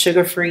have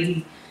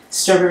sugar-free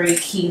strawberry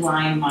key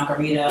lime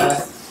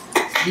margarita.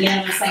 You know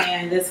what I'm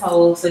saying? This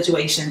whole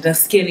situation, the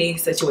skinny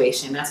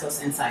situation, that's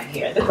what's inside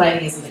here. The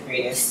lighting isn't the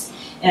greatest.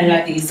 And I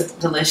got these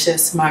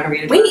delicious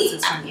margarita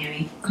glasses from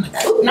Amy. Oh my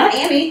God. Ooh, not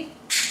Amy.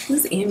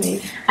 Who's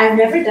Amy? I've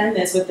never done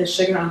this with the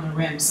sugar on the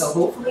rim, so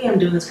hopefully I'm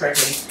doing this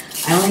correctly.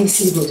 I only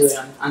see people do it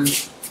on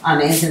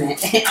the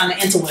internet, on the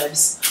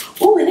interwebs.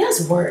 Oh, it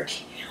does work.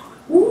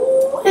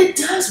 Ooh, it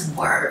does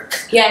work.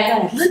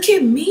 Yeah, Look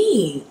at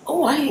me.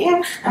 Oh, I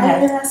am. I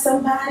am that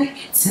somebody.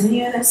 Tell me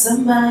you're that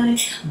somebody.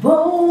 Boom.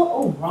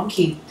 Oh, wrong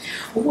key.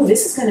 Oh,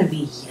 this is gonna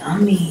be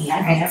yummy.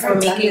 I've never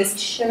done this.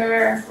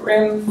 Sugar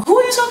rim. Who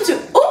are you talking to?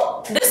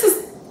 Oh, this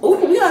is. Oh,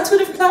 we on 2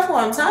 different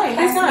platforms. Hi,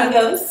 nice time.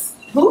 Those.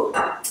 Who?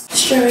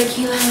 Strawberry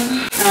kilo.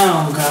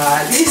 Oh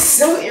God, this is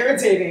so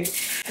irritating.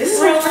 This is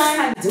my first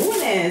time doing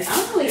this.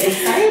 I'm really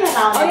excited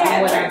about it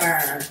or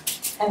whatever.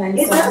 And then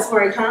It does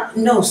work, huh?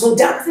 No, slow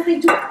down. That's how they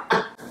do it.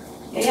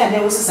 Yeah,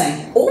 that was the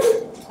same. Oh,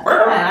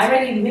 I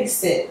already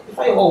mixed it. It's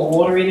like all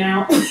watery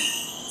now.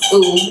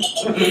 Ooh.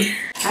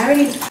 I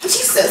already.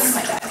 Jesus. Oh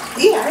my God.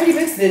 Yeah, I already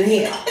mixed it in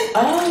here.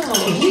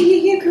 Oh.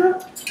 Yeah, girl.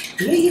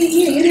 Yeah.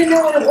 You didn't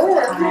know what it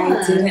was. I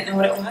didn't know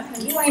what it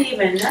was. You ain't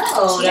even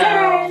know.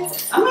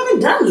 Cheers. I'm not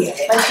even done yet.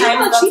 But I'm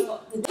not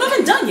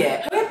even done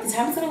yet. Hurry up, the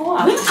time's gonna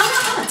walk. I'm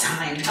not on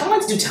time. I don't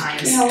like to do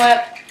times. You know what?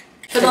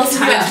 For those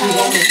times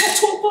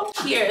times New Roman.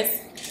 Cheers.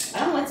 I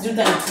don't like to do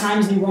that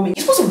times New Roman.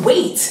 You're supposed to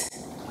wait.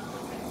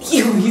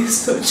 You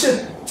such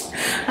a.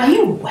 Are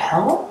you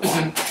well?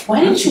 Why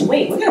didn't you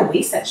wait? We're gonna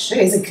waste that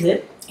sugar. Is it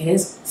good? It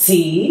is.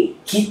 See?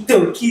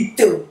 Keto.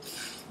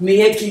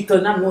 Me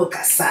keto na mo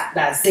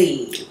kasada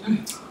say.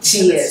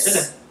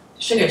 Cheers.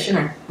 Sugar.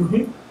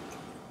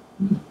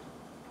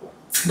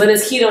 But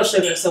it's keto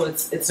sugar, so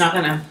it's not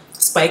gonna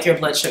spike your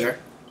blood sugar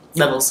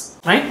levels,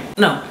 right?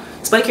 No.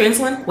 Spike your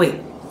insulin? Wait.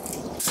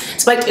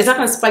 It's not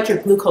gonna spike your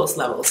glucose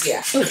levels.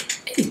 Yeah.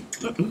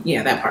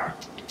 Yeah, that part.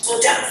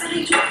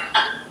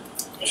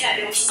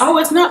 Oh,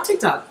 it's not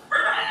TikTok.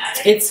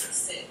 It's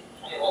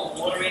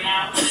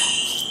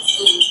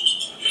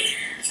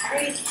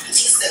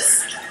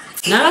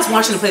now that's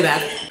watching the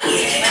playback.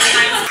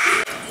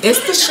 It's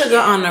the sugar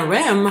on the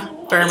rim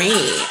for me.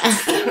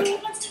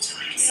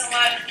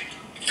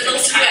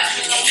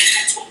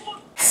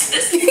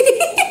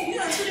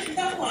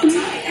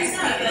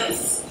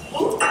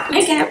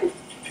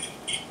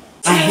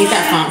 I hate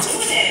that font.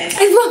 I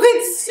love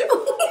it so.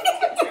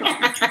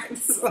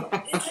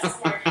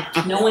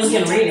 No one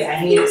can read it. I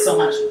hate it so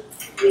much.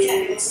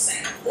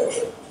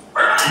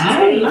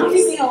 I'm not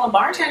being a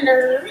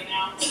bartender.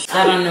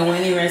 I don't know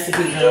any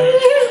recipe though.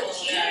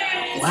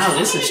 Wow,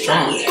 this is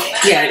strong.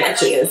 Yeah, it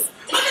actually is.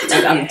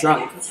 Like, I'm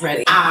drunk. It's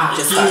ready.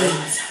 Just started.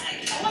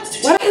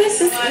 What is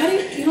this?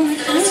 You don't like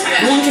this?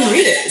 No one can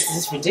read it. This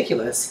is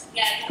ridiculous.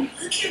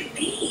 Look at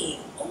me.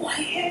 Oh, I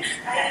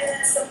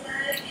had somebody.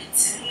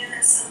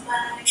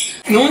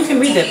 No one can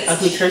read that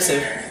ugly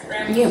cursive.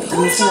 Yeah, but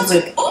then it sounds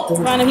like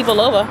Running people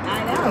over I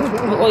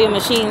know. with all your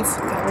machines.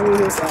 Let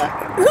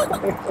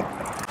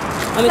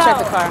me check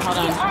the car. Hold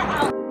on.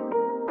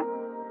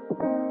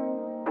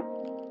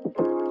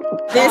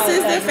 This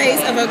is the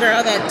face of a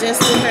girl that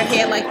just did her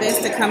hair like this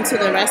to come to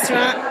the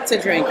restaurant to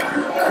drink.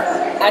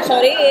 I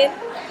sure did.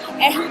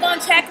 And who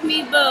gonna check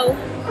me, boo?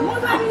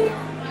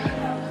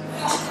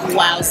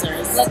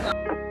 Wowzers. Look.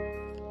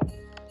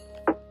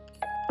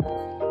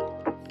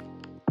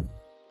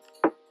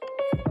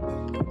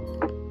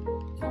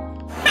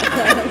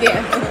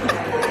 Yeah.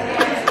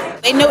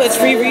 They know it's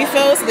free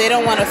refills, so they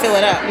don't want to fill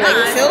it up.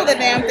 Like, fill the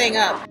damn thing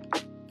up.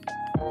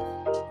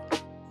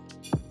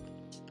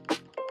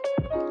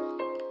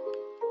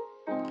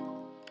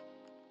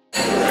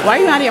 Why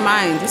are you out of your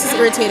mind? This is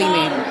irritating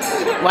me.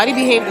 Why do you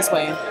behave this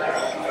way?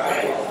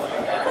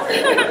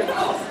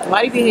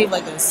 Why do you behave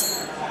like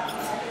this?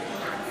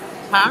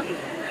 Huh?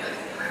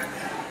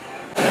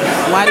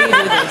 Why do you do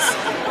this?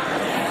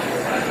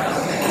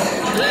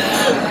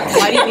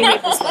 Why do you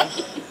behave this way?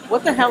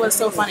 What the hell is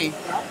so funny?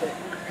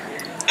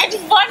 It's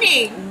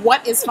funny.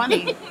 What is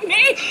funny?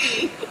 Me.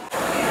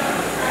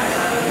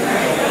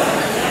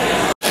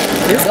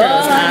 This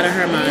girl's out of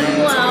her mind.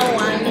 You are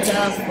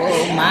wonderful,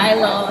 my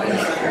Lord.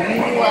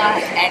 You are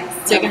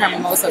excellent. Taking her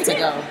mimosa to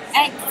go.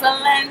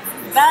 Excellent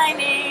is thy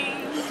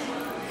name.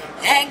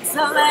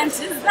 Excellent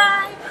is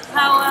thy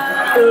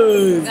power.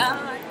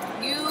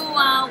 God, you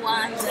are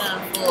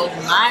wonderful,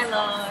 my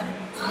Lord.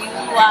 You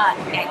are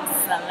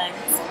excellent.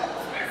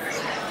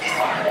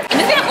 And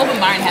is there an open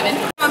bar in heaven?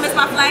 I miss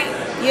my flight.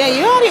 Yeah,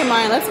 you're out of your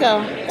mind. Let's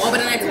go. Over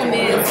the next 1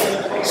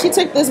 minute. She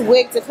took this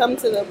wig to come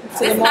to the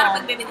It's mall.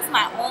 not the baby. This is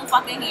my own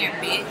fucking hair,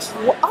 bitch.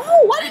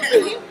 Oh, why do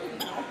you behave?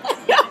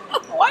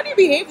 Why do you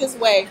behave this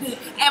way?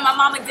 And my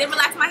mama did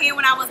relax my hair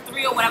when I was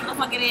 3 or whatever the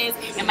fuck it is,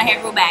 and my hair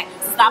grew back.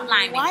 So stop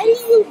lying. Why do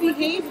you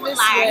behave this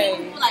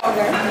way?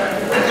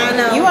 I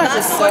know. You are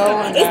just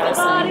so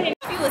embarrassing.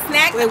 If you a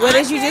snack, Wait, what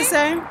did you just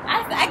say?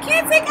 I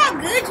can't take how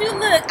good you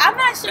look. I'm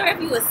not sure if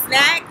you a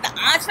snack, the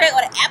entree,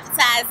 or the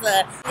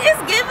appetizer.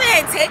 It's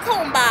giving take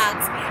home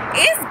box.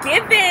 It's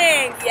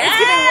giving. Yeah.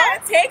 giving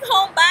what? Take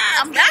home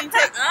box. I'm Wrap getting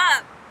her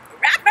up.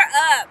 Wrap her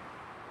up.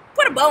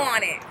 Put a bow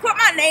on it. Put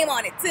my name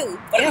on it too.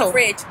 Put it in the Ew.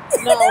 fridge.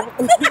 No.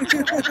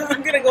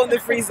 I'm gonna go in the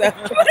freezer.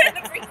 Put it in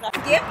the freezer.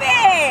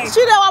 Giving.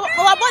 She know I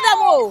bought that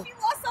move. She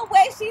lost some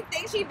weight. She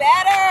thinks she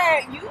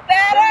better. You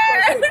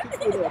better.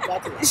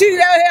 She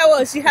never here.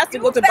 Well, she has to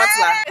go to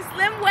Butler.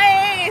 Slim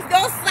waist.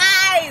 Don't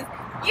size.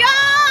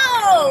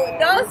 Yo.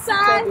 Those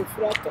signs.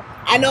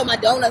 I know my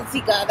donuts,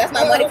 Tika. That's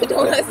my money for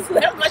donuts.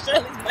 That's my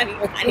Shirley's money.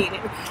 I need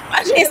it.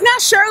 It's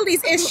not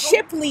Shirley's, it's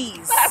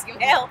Shipley's.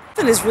 Hell.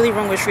 Something is really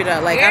wrong with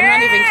Shrita. Like, I'm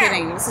not even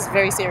kidding. This is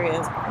very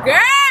serious.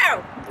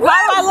 Girl! How do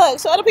I look?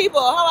 Show the people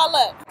how I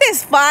look.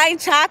 This fine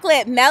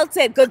chocolate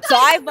melted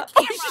Godiva.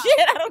 Oh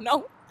shit, I don't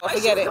know. Oh,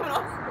 forget it.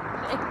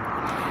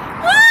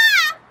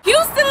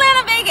 Houston,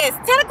 Atlanta, Vegas.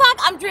 10 o'clock,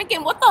 I'm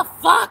drinking. What the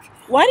fuck?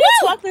 Why do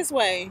you talk this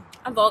way?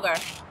 I'm vulgar.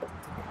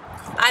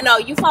 I know,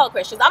 you follow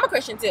Christians. I'm a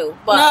Christian too.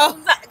 But No.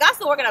 God's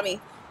still working on me.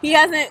 He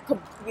hasn't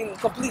been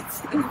complete.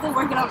 He's still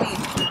working on me.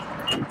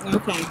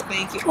 Okay,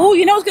 thank you. Oh,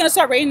 you know it's going to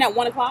start raining at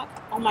 1 o'clock?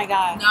 Oh my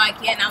God. No, I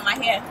can't. Not my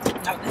hair.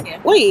 Not with this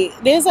hair. Wait,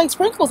 there's like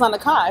sprinkles on the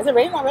car. Is it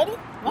raining already?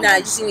 No, you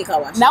just need me car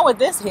wash. Not with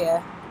this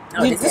hair.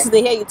 This is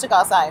the hair you took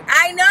outside.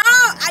 I know.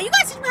 You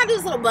guys teach me how to do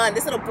this little bun.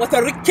 This little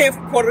Puerto Rican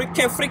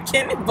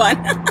freaking bun.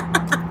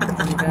 Oh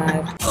my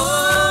God.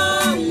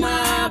 Oh,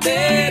 my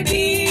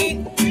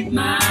baby,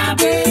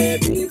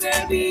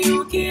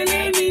 you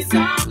killing me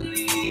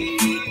softly.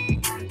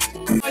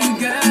 I'm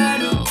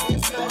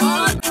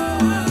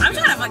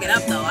trying to fuck it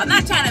up though. I'm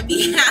not trying to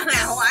be out at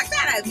home. I'm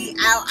trying to be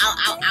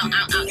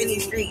out in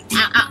these streets.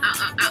 Out.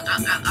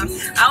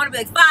 I want to be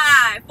like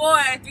 5,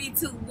 4, 3,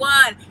 2,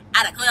 1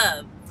 at a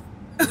club.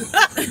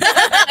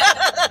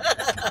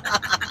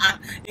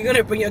 You're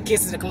gonna bring your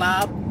kids to the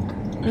club?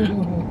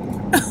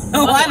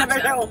 Why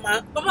never know,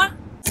 ma? Papa?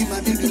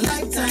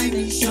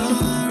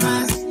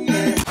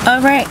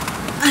 Alright,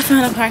 I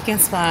found a parking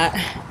spot.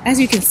 As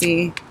you can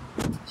see.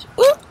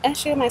 Ooh, I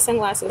should have my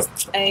sunglasses.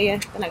 Then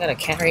I gotta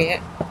carry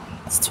it.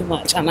 It's too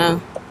much, I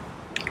know.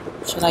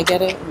 Should I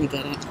get it? Let me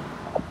get it.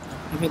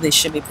 I really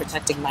should be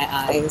protecting my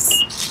eyes.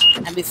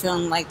 I be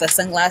feeling like the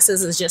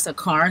sunglasses is just a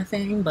car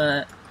thing,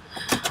 but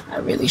I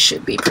really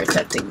should be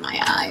protecting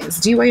my eyes.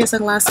 Do you wear your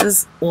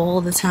sunglasses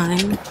all the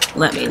time?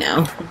 Let me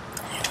know.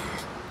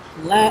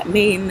 Let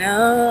me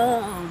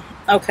know.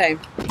 Okay.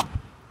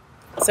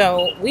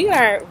 So we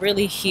are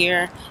really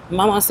here.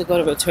 Mom wants to go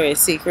to Victoria's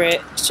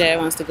Secret. Shay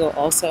wants to go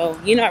also.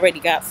 You know, I already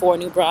got 4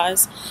 new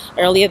bras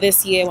earlier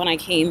this year when I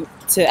came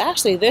to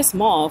actually this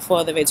mall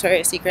for the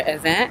Victoria's Secret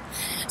event.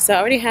 So I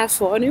already have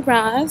 4 new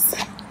bras.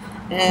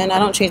 And I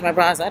don't change my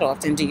bras that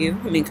often, do you?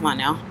 I mean, come on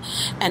now.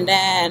 And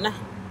then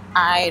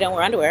I don't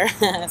wear underwear.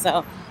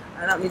 So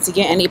I don't need to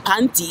get any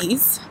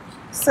panties.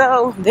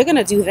 So they're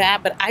gonna do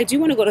that, but I do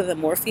want to go to the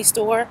Morphe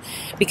store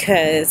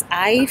because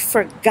I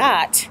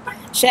forgot.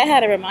 Shay had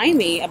to remind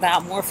me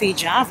about Morphe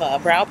Java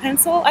brow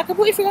pencil. I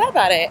completely forgot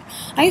about it.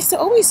 I used to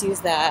always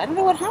use that. I don't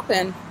know what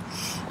happened.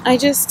 I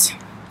just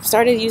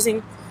started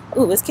using.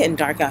 Ooh, it's getting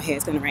dark out here.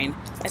 It's gonna rain.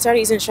 I started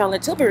using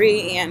Charlotte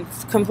Tilbury and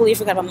completely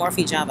forgot about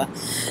Morphe Java.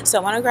 So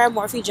I want to grab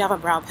Morphe Java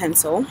brow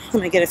pencil. I'm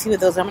gonna get a few of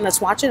those. I'm gonna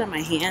swatch it on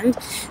my hand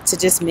to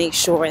just make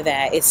sure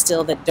that it's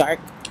still the dark.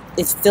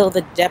 It's still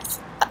the depth.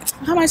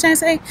 How am I trying to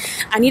say?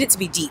 I need it to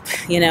be deep,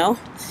 you know?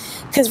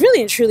 Because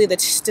really and truly, the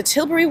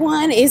Tilbury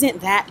one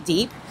isn't that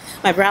deep.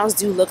 My brows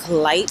do look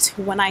light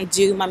when I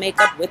do my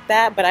makeup with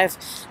that, but I've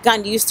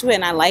gotten used to it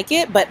and I like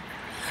it. But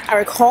I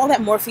recall that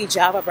Morphe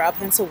Java brow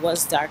pencil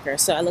was darker,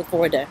 so I look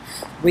forward to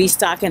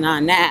restocking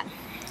on that.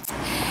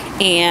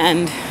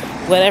 And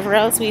whatever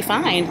else we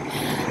find.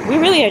 We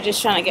really are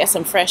just trying to get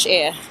some fresh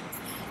air.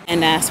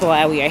 And that's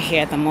why we are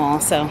here at the mall.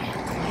 So,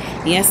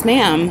 yes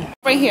ma'am.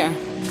 Right here.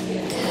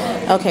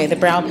 Okay, the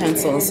brow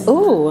pencils.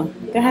 Ooh,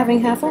 they're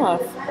having half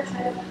off.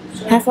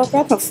 Half off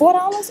brow pencil. $4?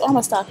 Oh, I'm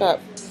gonna stock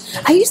up.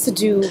 I used to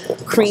do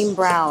cream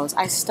brows.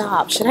 I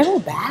stopped. Should I go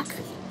back?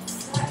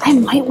 I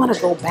might want to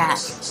go back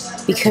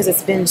because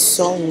it's been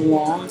so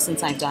long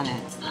since I've done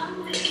it.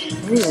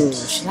 Ooh,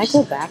 should I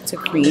go back to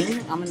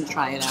cream? I'm gonna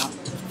try it out.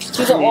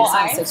 These are all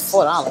ice? It's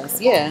 $4.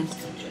 Yeah.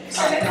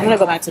 I'm gonna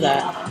go back to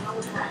that.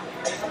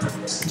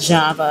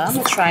 Java. I'm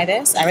gonna try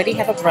this. I already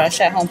have a brush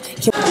at home.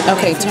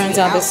 Okay, turns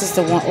out this is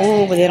the one.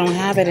 Oh, but they don't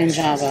have it in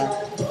Java.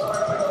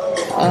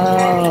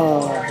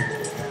 Oh.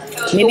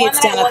 Maybe it's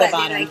down at the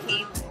bottom.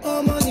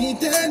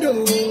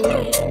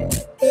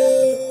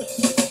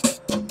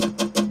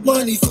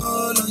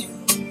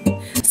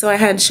 So I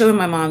had shown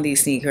my mom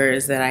these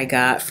sneakers that I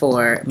got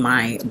for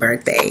my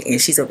birthday, and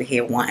she's over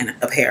here wanting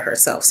a pair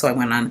herself. So I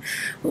went on,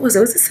 what was it?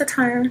 Was it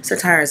Satire?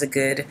 Satire is a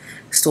good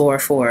store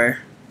for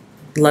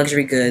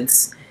luxury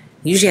goods.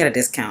 Usually at a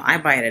discount. I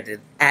buy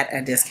it at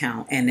a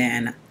discount, and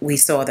then we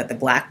saw that the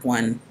black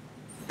one,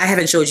 I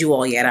haven't showed you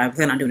all yet. I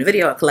plan on doing a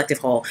video, a collective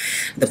haul.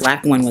 The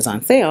black one was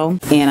on sale,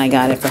 and I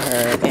got it for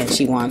her, and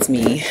she wants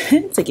me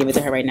to give it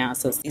to her right now.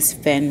 So it's these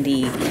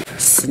Fendi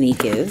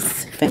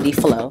sneakers, Fendi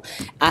Flow.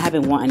 I have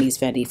been wanting these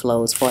Fendi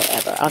Flows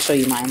forever. I'll show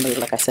you mine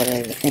later, like I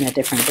said in a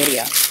different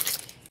video.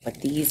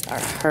 But these are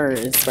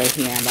hers right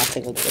here. I'm about to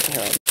go get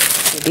her.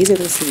 So these are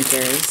the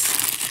sneakers.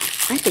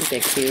 I think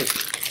they're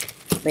cute.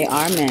 They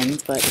are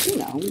men's, but you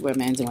know, we wear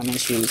men's and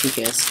women's shoes. Who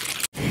cares?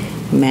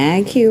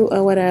 Mad cute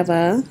or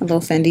whatever. A little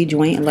Fendi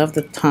joint. I love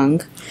the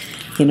tongue.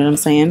 You know what I'm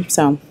saying?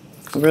 So,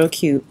 real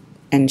cute.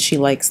 And she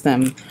likes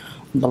them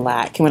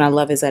black. And what I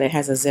love is that it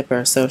has a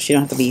zipper, so she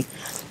don't have to be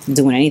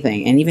doing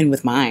anything. And even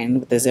with mine,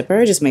 with the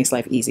zipper, it just makes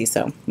life easy.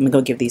 So I'm gonna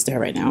go give these to her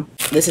right now.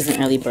 This is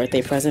an early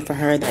birthday present for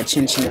her, that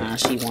chin chin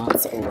she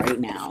wants right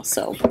now.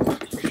 So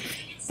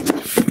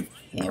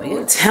here we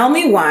go. Tell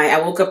me why I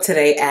woke up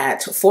today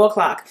at 4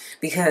 o'clock,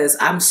 because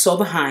I'm so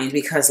behind,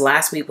 because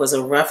last week was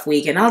a rough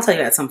week, and I'll tell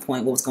you at some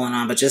point what was going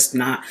on, but just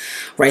not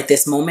right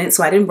this moment.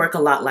 So I didn't work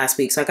a lot last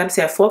week. So I got to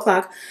say at 4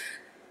 o'clock,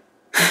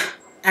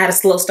 I had a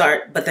slow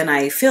start, but then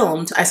I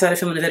started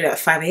filming the video at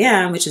 5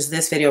 a.m., which is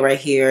this video right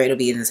here. It'll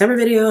be in the December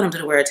video, and I'm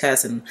doing a wear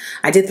test, and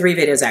I did 3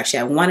 videos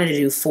actually. I wanted to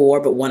do 4,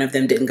 but one of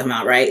them didn't come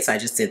out right, so I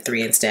just did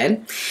 3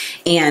 instead.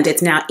 And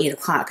it's now 8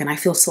 o'clock, and I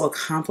feel so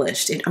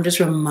accomplished. I'm just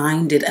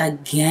reminded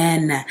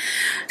again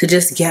to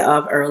just get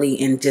up early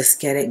and just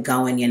get it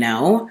going, you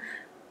know?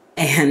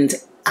 And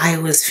I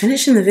was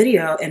finishing the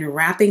video and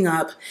wrapping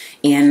up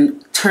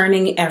and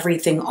turning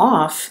everything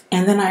off,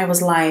 and then I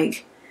was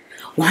like,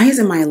 why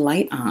isn't my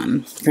light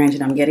on?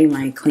 Granted, I'm getting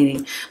my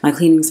cleaning. My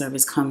cleaning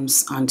service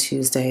comes on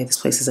Tuesday. This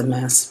place is a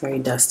mess, very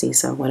dusty,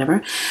 so whatever.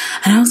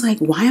 And I was like,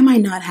 why am I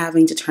not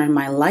having to turn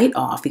my light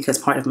off? Because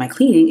part of my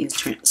cleaning is,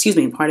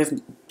 part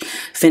of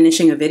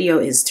finishing a video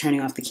is turning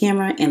off the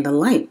camera and the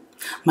light.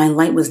 My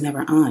light was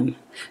never on.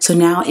 So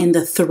now in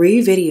the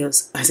 3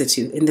 videos, I said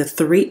 2, in the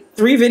three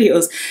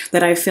videos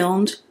that I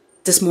filmed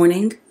this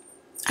morning,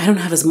 I don't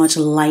have as much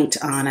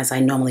light on as I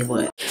normally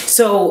would.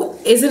 So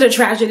is it a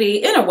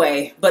tragedy? In a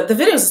way, but the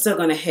videos are still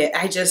gonna hit.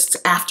 I just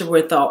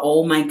afterward thought,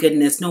 oh my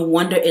goodness, no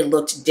wonder it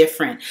looked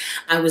different.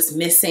 I was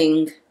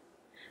missing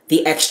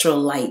the extra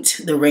light,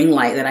 the ring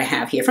light that I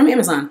have here from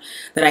Amazon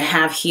that I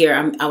have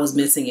here. I was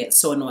missing it,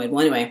 so annoyed.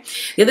 Well, anyway,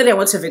 the other day I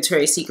went to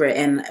Victoria's Secret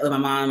and with my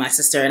mom and my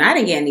sister, and I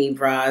didn't get any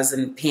bras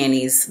and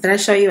panties. Did I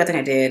show you? I think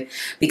I did,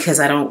 because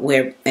I don't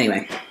wear,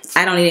 anyway,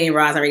 I don't need any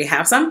bras. I already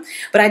have some,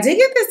 but I did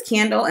get this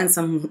candle and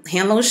some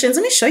hand lotions.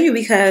 Let me show you,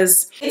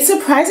 because it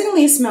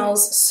surprisingly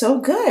smells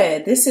so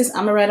good. This is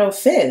Amaretto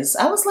Fizz.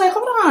 I was like,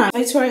 hold on,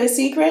 Victoria's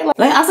Secret.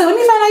 Like I was like, let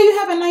me find out you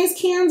have a nice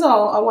candle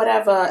or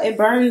whatever. It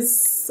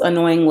burns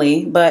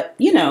annoyingly, but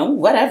you know,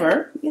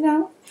 whatever, you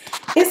know,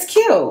 it's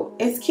cute.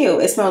 It's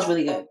cute. It smells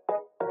really good.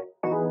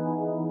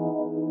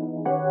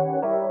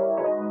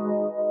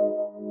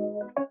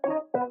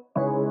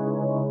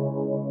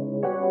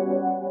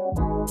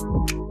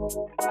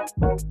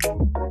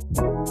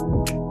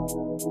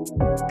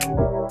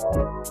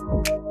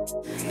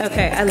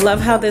 Okay, I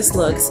love how this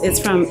looks. It's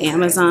from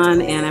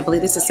Amazon, and I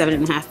believe this is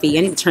 7.5 feet.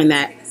 I need to turn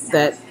that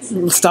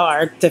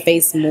star to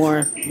face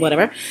more,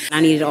 whatever.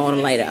 I need it all to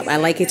light up. I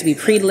like it to be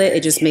pre-lit.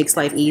 It just makes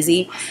life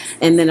easy.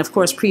 And then, of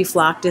course,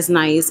 pre-flocked is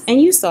nice. And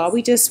you saw,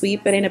 we just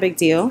sweep. It ain't a big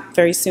deal.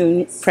 Very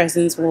soon,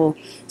 presents will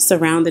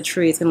surround the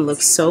tree. It's going to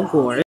look so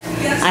gorgeous.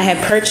 I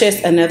had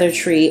purchased another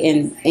tree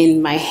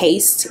in my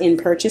haste in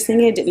purchasing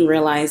it. Didn't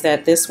realize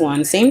that this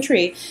one, same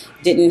tree,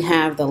 didn't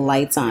have the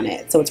lights on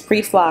it. So it's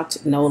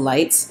pre-flocked, no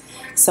lights.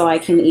 So I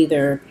can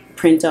either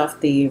print off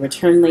the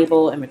return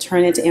label and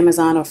return it to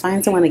Amazon, or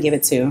find someone to give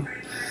it to.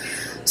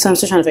 So I'm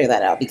still trying to figure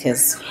that out,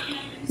 because,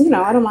 you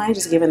know, I don't mind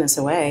just giving this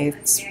away.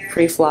 It's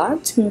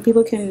pre-flocked, and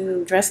people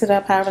can dress it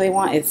up however they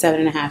want. It's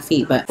 7.5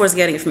 feet, but of course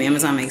getting it from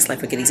Amazon makes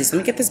life wicked easy. So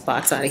let me get this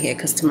box out of here,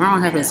 because tomorrow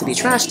happens to be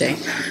trash day.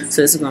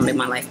 So this is gonna make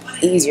my life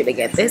easier to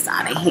get this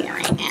out of here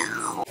right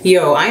now.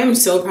 Yo, I am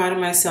so proud of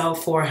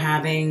myself for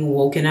having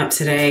woken up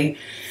today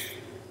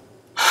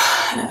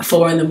at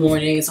 4 in the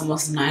morning. It's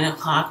almost 9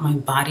 o'clock. My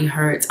body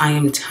hurts. I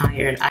am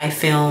tired. I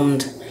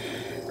filmed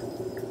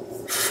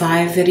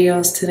 5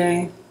 videos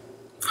today.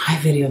 5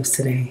 videos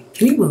today.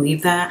 Can you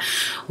believe that?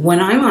 When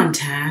I'm on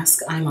task,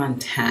 I'm on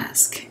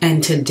task.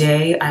 And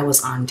today I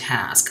was on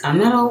task. I'm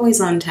not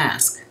always on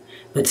task,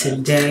 but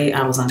today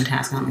I was on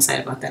task. I'm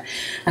excited about that.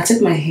 I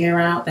took my hair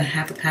out, the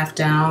half up, half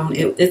down.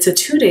 It's a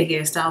 2-day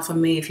hairstyle for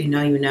me, if you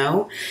know, you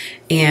know.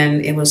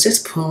 And it was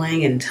just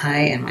pulling and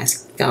tight, and my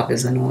scalp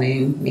is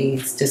annoying me.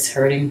 It's just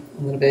hurting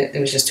a little bit. It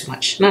was just too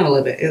much. Not a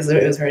little bit. It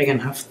was hurting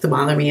enough to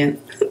bother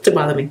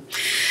me.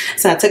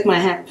 So I took my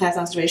half past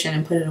observation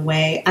and put it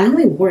away. I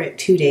only wore it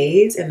 2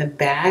 days, and the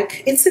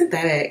back, it's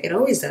synthetic. It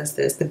always does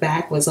this. The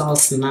back was all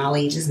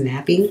snarly, just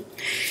nappy.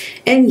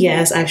 And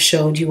yes, I've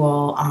showed you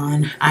all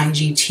on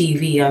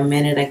IGTV a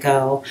minute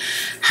ago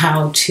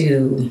how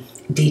to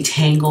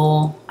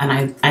detangle,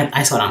 and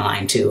I saw it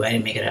online too, I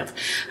didn't make it up,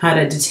 how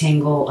to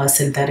detangle a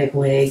synthetic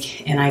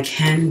wig, and I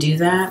can do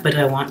that, but do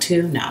I want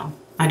to? No,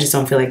 I just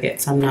don't feel like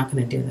it, so I'm not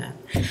going to do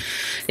that.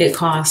 It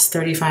costs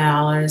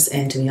 $35,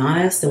 and to be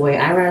honest, the way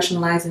I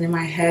rationalize it in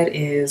my head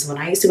is when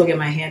I used to go get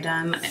my hair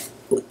done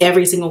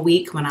every single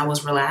week when I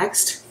was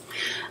relaxed,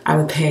 I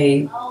would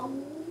pay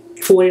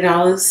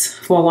 $40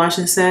 for a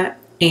washing set,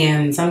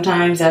 and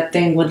sometimes that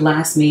thing would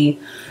last me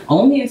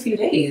only a few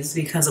days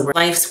because of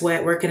life,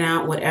 sweat, working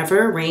out,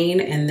 whatever,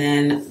 rain, and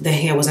then the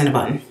hair was in a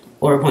bun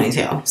or a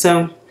ponytail.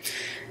 So,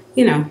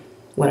 you know,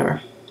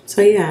 whatever.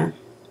 So yeah,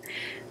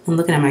 I'm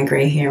looking at my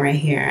gray hair right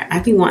here. I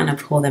be wanting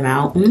to pull them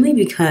out only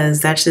because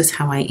that's just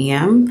how I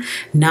am,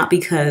 not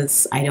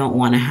because I don't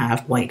want to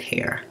have white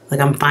hair. Like,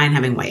 I'm fine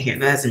having white hair.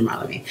 That doesn't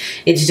bother me.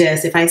 It's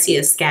just if I see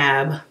a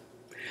scab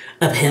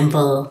a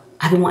pimple,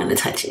 I've been wanting to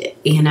touch it,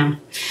 you know?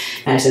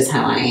 That's just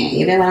how I am.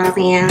 You know what I'm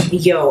saying?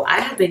 Yo, I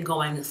have been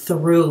going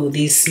through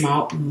these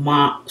smart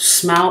mouth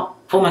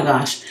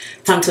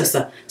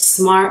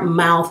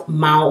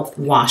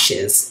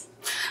washes.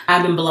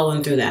 I've been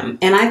blowing through them.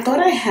 And I thought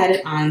I had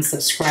it on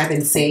subscribe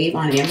and save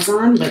on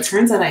Amazon, but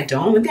turns out I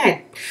don't.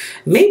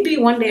 Maybe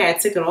one day I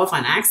took it off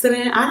on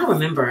accident. I don't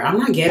remember. I'm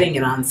not getting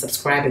it on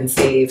subscribe and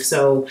save.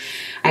 So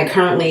I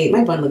currently,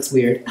 my bun looks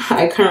weird.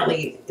 I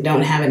currently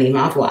don't have any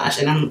mouthwash,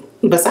 and I'm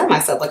beside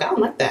myself. Like, I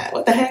don't like that.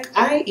 What the heck?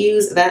 I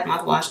use that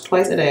mouthwash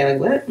twice a day. Like,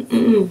 what?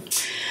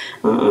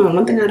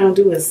 One thing I don't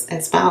do is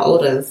foul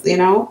odors, you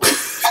know?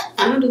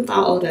 I don't do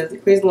foul odors.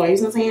 Praise the Lord. You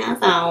know what I'm saying?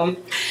 So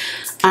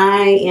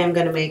I am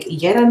going to make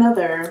yet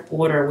another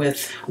order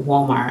with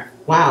Walmart.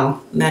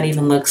 Wow, that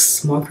even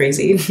looks more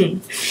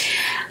crazy.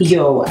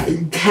 Yo,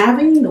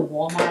 having the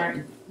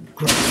Walmart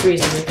grocery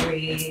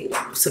delivery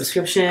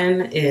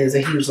subscription is a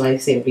huge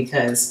lifesaver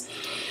because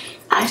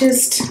I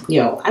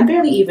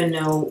barely even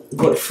know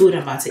what food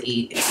I'm about to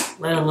eat,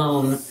 let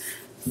alone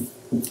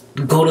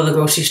go to the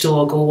grocery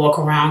store, go walk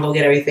around, go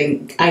get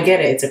everything. I get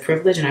it. It's a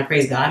privilege and I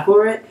praise God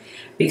for it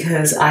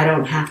because I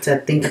don't have to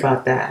think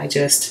about that. I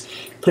just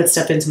put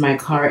stuff into my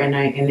cart and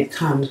it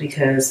comes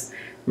because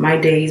my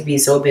days be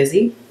so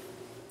busy.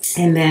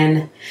 And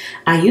then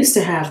I used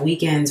to have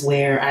weekends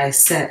where I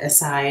set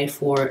aside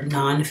for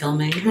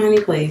non-filming.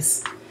 Honey,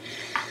 please.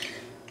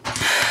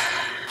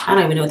 I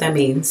don't even know what that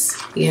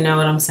means. You know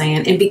what I'm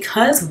saying? And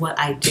because what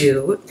I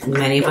do,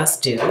 many of us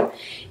do,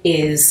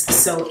 is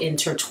so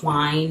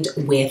intertwined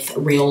with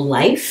real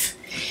life,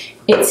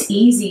 it's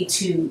easy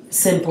to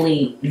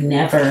simply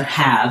never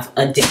have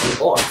a day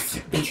off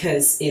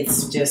because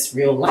it's just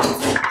real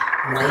life.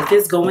 Life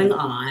is going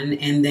on,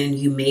 and then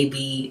you may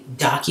be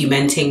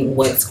documenting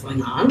what's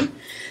going on.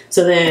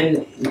 So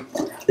then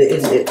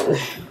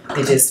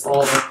it just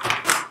all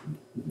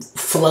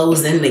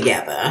flows in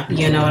together.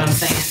 You know what I'm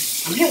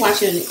saying? I'm here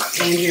watching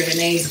Andrea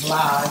Renee's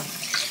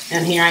vlog,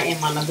 and here I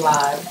am on the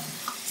vlog.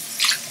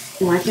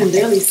 Well, I can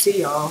barely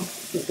see y'all.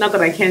 Not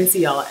that I can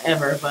see y'all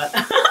ever, but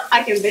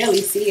I can barely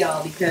see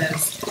y'all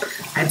because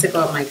I took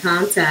off my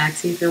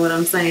contacts. You feel what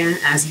I'm saying?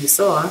 As you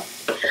saw.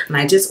 And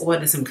I just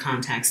ordered some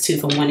contacts too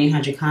from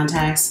 1-800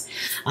 Contacts.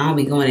 I'll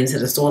be going into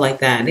the store like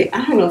that.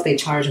 I don't know if they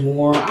charge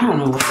more. I don't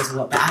know what this is,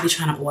 but I'll be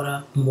trying to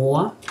order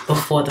more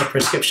before the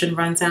prescription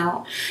runs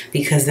out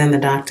because then the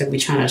doctor will be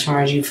trying to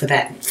charge you for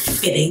that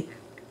fitting.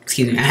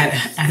 Excuse me, I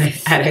had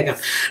a hiccup.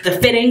 The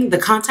fitting, the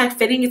contact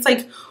fitting, it's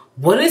like,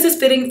 what is this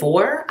fitting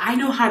for? I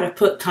know how to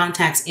put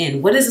contacts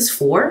in. What is this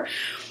for?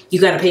 You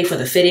got to pay for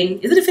the fitting.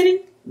 Is it a fitting?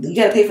 You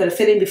got to pay for the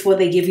fitting before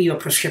they give you a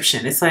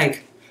prescription. It's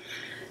like,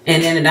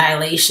 and then the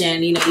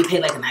dilation, you know, you pay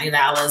like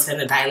 $90 for them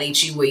to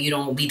dilate you where you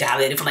don't be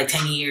dilated for like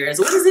 10 years.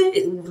 What is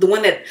it? The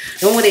one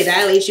where they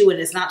dilate you and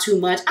it's not too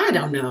much. I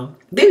don't know.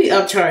 They be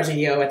upcharging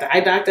yo at the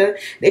eye doctor.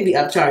 They be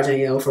upcharging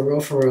yo for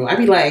real, for real. I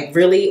be like,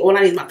 really? All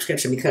I need is my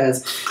prescription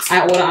because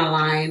I order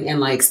online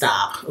and like,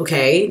 stop.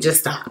 Okay,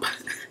 just stop.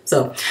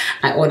 So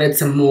I ordered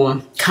some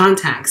more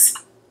contacts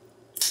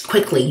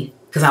quickly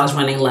because I was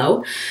running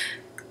low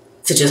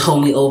to just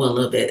hold me over a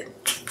little bit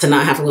to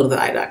not have to go to the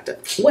eye doctor.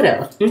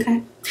 Whatever.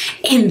 Okay.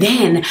 And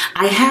then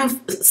I have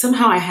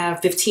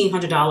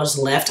 $1,500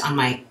 left on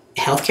my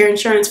healthcare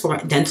insurance for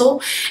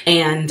dental,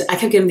 and I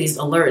kept getting these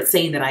alerts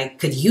saying that I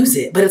could use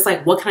it, but it's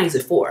like, what can I use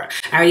it for?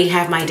 I already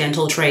have my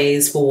dental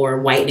trays for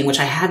whitening, which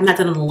I have not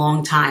done in a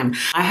long time.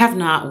 I have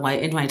not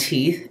whitened my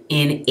teeth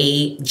in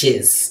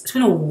ages. It's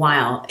been a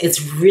while.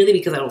 It's really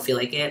because I don't feel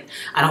like it.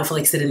 I don't feel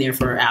like sitting there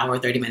for an hour,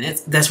 30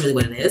 minutes. That's really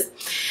what it is.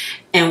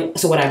 And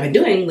so what I've been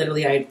doing,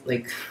 literally,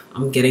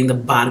 I'm getting the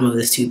bottom of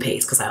this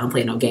toothpaste because I don't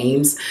play no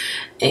games.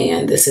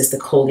 And this is the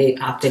Colgate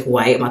Optic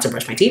White. I'm about to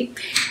brush my teeth.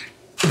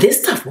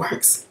 This stuff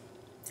works.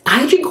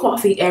 I drink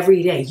coffee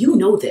every day. You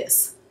know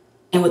this.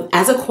 And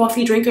as a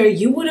coffee drinker,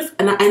 you would have,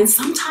 and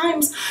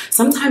sometimes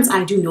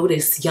I do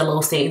notice yellow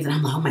stains and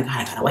I'm like, oh my God,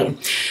 I gotta whiten.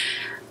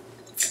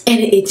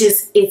 And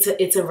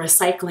it's a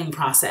recycling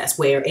process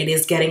where it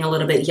is getting a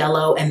little bit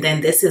yellow and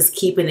then this is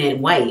keeping it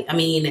white. I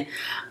mean,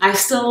 I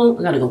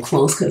gotta go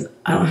close because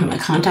I don't have my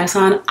contacts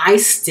on. I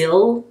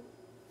still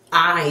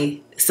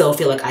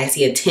feel like I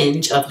see a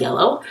tinge of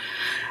yellow,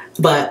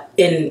 but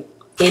in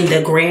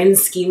the grand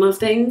scheme of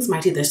things, my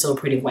teeth are still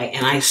pretty white,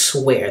 and I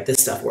swear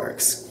this stuff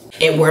works.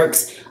 It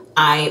works.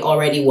 I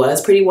already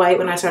was pretty white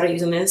when I started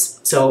using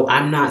this, so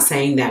I'm not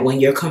saying that when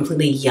you're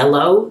completely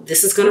yellow,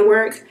 this is gonna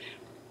work,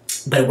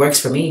 but it works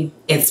for me.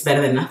 It's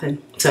better than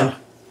nothing. So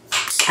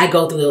I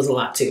go through those a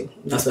lot too.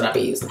 That's what I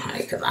be using,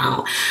 honey, because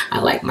I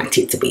like my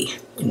teeth to be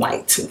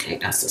white. Okay,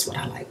 that's just what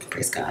I like.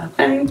 Praise God.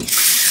 Okay.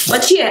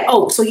 But yeah,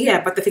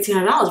 but the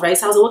 $1,500, right?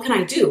 So I was like, what can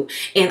I do?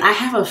 And I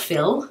have a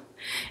fill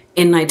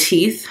in my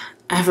teeth.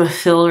 I have a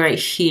fill right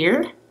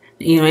here.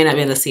 You may not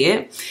be able to see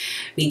it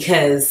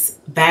because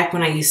back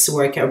when I used to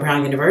work at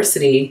Brown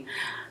University,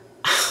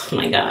 oh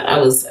my God, I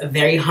was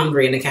very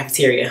hungry in the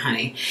cafeteria,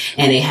 honey,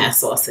 and they had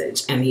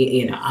sausage, and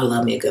you know, I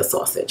love me a good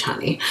sausage,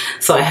 honey.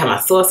 So I had my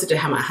sausage, I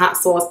had my hot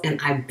sauce,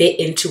 and I bit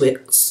into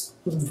it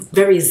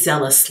very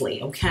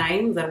zealously,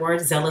 okay? That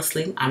word,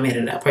 zealously, I made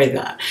it up, praise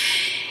God.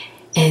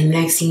 And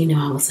next thing you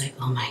know, I was like,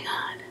 oh my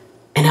God.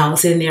 And I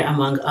was sitting there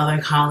among other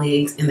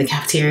colleagues in the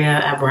cafeteria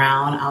at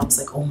Brown. I was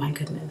like, oh my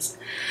goodness.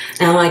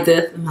 And I'm like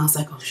this, and I was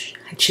like, oh shit,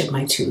 I chipped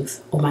my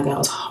tooth. Oh my God, I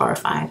was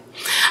horrified.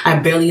 I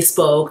barely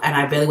spoke and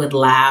I barely would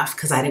laugh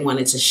because I didn't want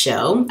it to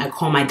show. I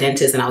called my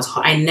dentist and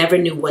I never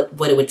knew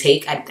what it would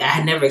take. I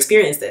had never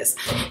experienced this.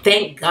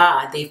 Thank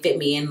God they fit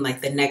me in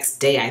like the next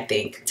day, I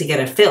think, to get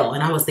a fill.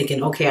 And I was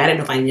thinking, okay, I didn't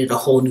know if I needed a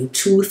whole new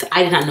tooth.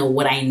 I did not know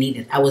what I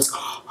needed. I was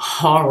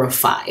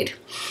horrified.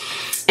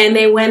 And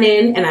they went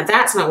in, and at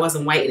that time I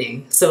wasn't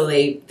whitening. So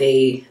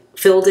they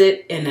filled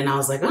it, and then I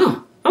was like,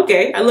 oh,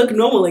 okay, I look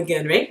normal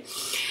again, right?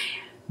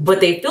 But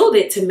they filled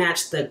it to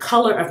match the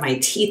color of my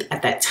teeth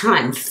at that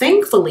time.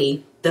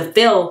 Thankfully, the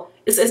fill,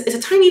 it's a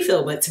tiny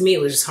fill, but to me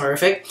it was just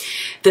horrific.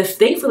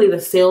 Thankfully, the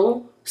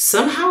fill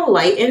somehow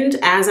lightened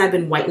as I've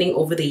been whitening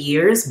over the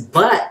years,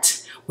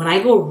 but when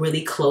I go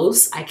really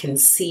close, I can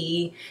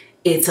see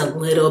it's a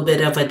little bit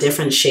of a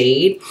different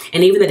shade.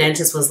 And even the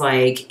dentist was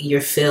like,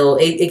 your fill,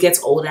 it gets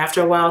old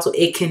after a while, so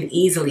it can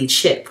easily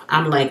chip.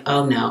 I'm like,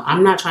 oh no,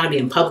 I'm not trying to be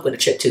in public with a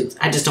chipped tooth.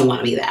 I just don't want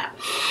to be that.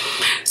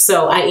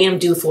 So I am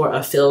due for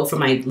a fill for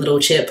my little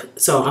chip.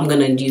 So I'm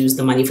going to use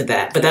the money for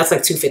that. But that's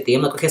like $250.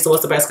 I'm like, okay, so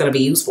what's the rest going to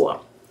be used for?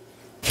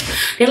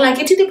 They're like,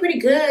 your teeth are pretty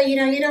good. You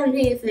know, you don't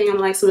need anything. I'm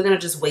like, so we're going to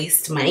just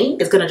waste money?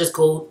 It's going to just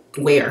go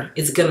where?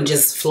 It's going to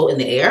just float in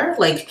the air?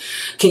 Like,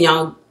 can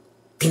y'all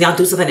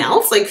do something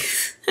else? Like,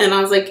 and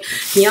I was like,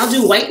 can y'all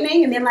do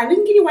whitening? And they're like, we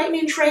can give you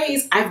whitening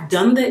trays. I've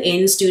done the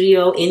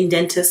in-studio,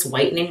 in-dentist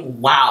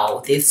whitening.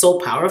 Wow, they're so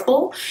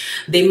powerful.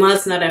 They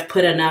must not have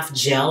put enough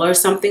gel or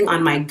something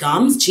on my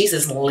gums.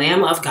 Jesus,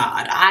 Lamb of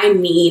God. I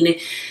mean,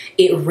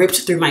 it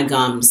ripped through my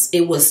gums.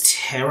 It was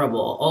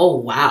terrible. Oh,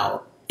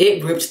 wow.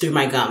 It ripped through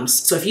my gums.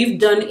 So if you've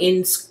done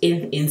in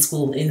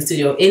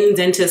studio, in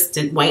dentist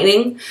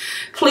whitening,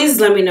 please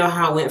let me know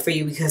how it went for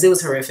you, because it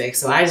was horrific.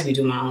 So I just be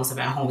doing my own stuff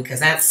at home because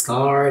that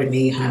scarred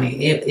me,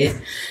 honey.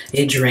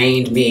 It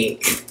drained me.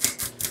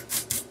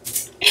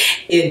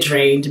 It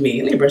drained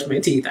me. Let me brush my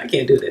teeth. I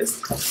can't do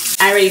this.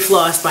 I already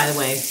flossed, by the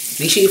way.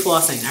 Make sure you're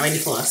flossing. I already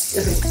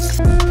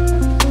flossed.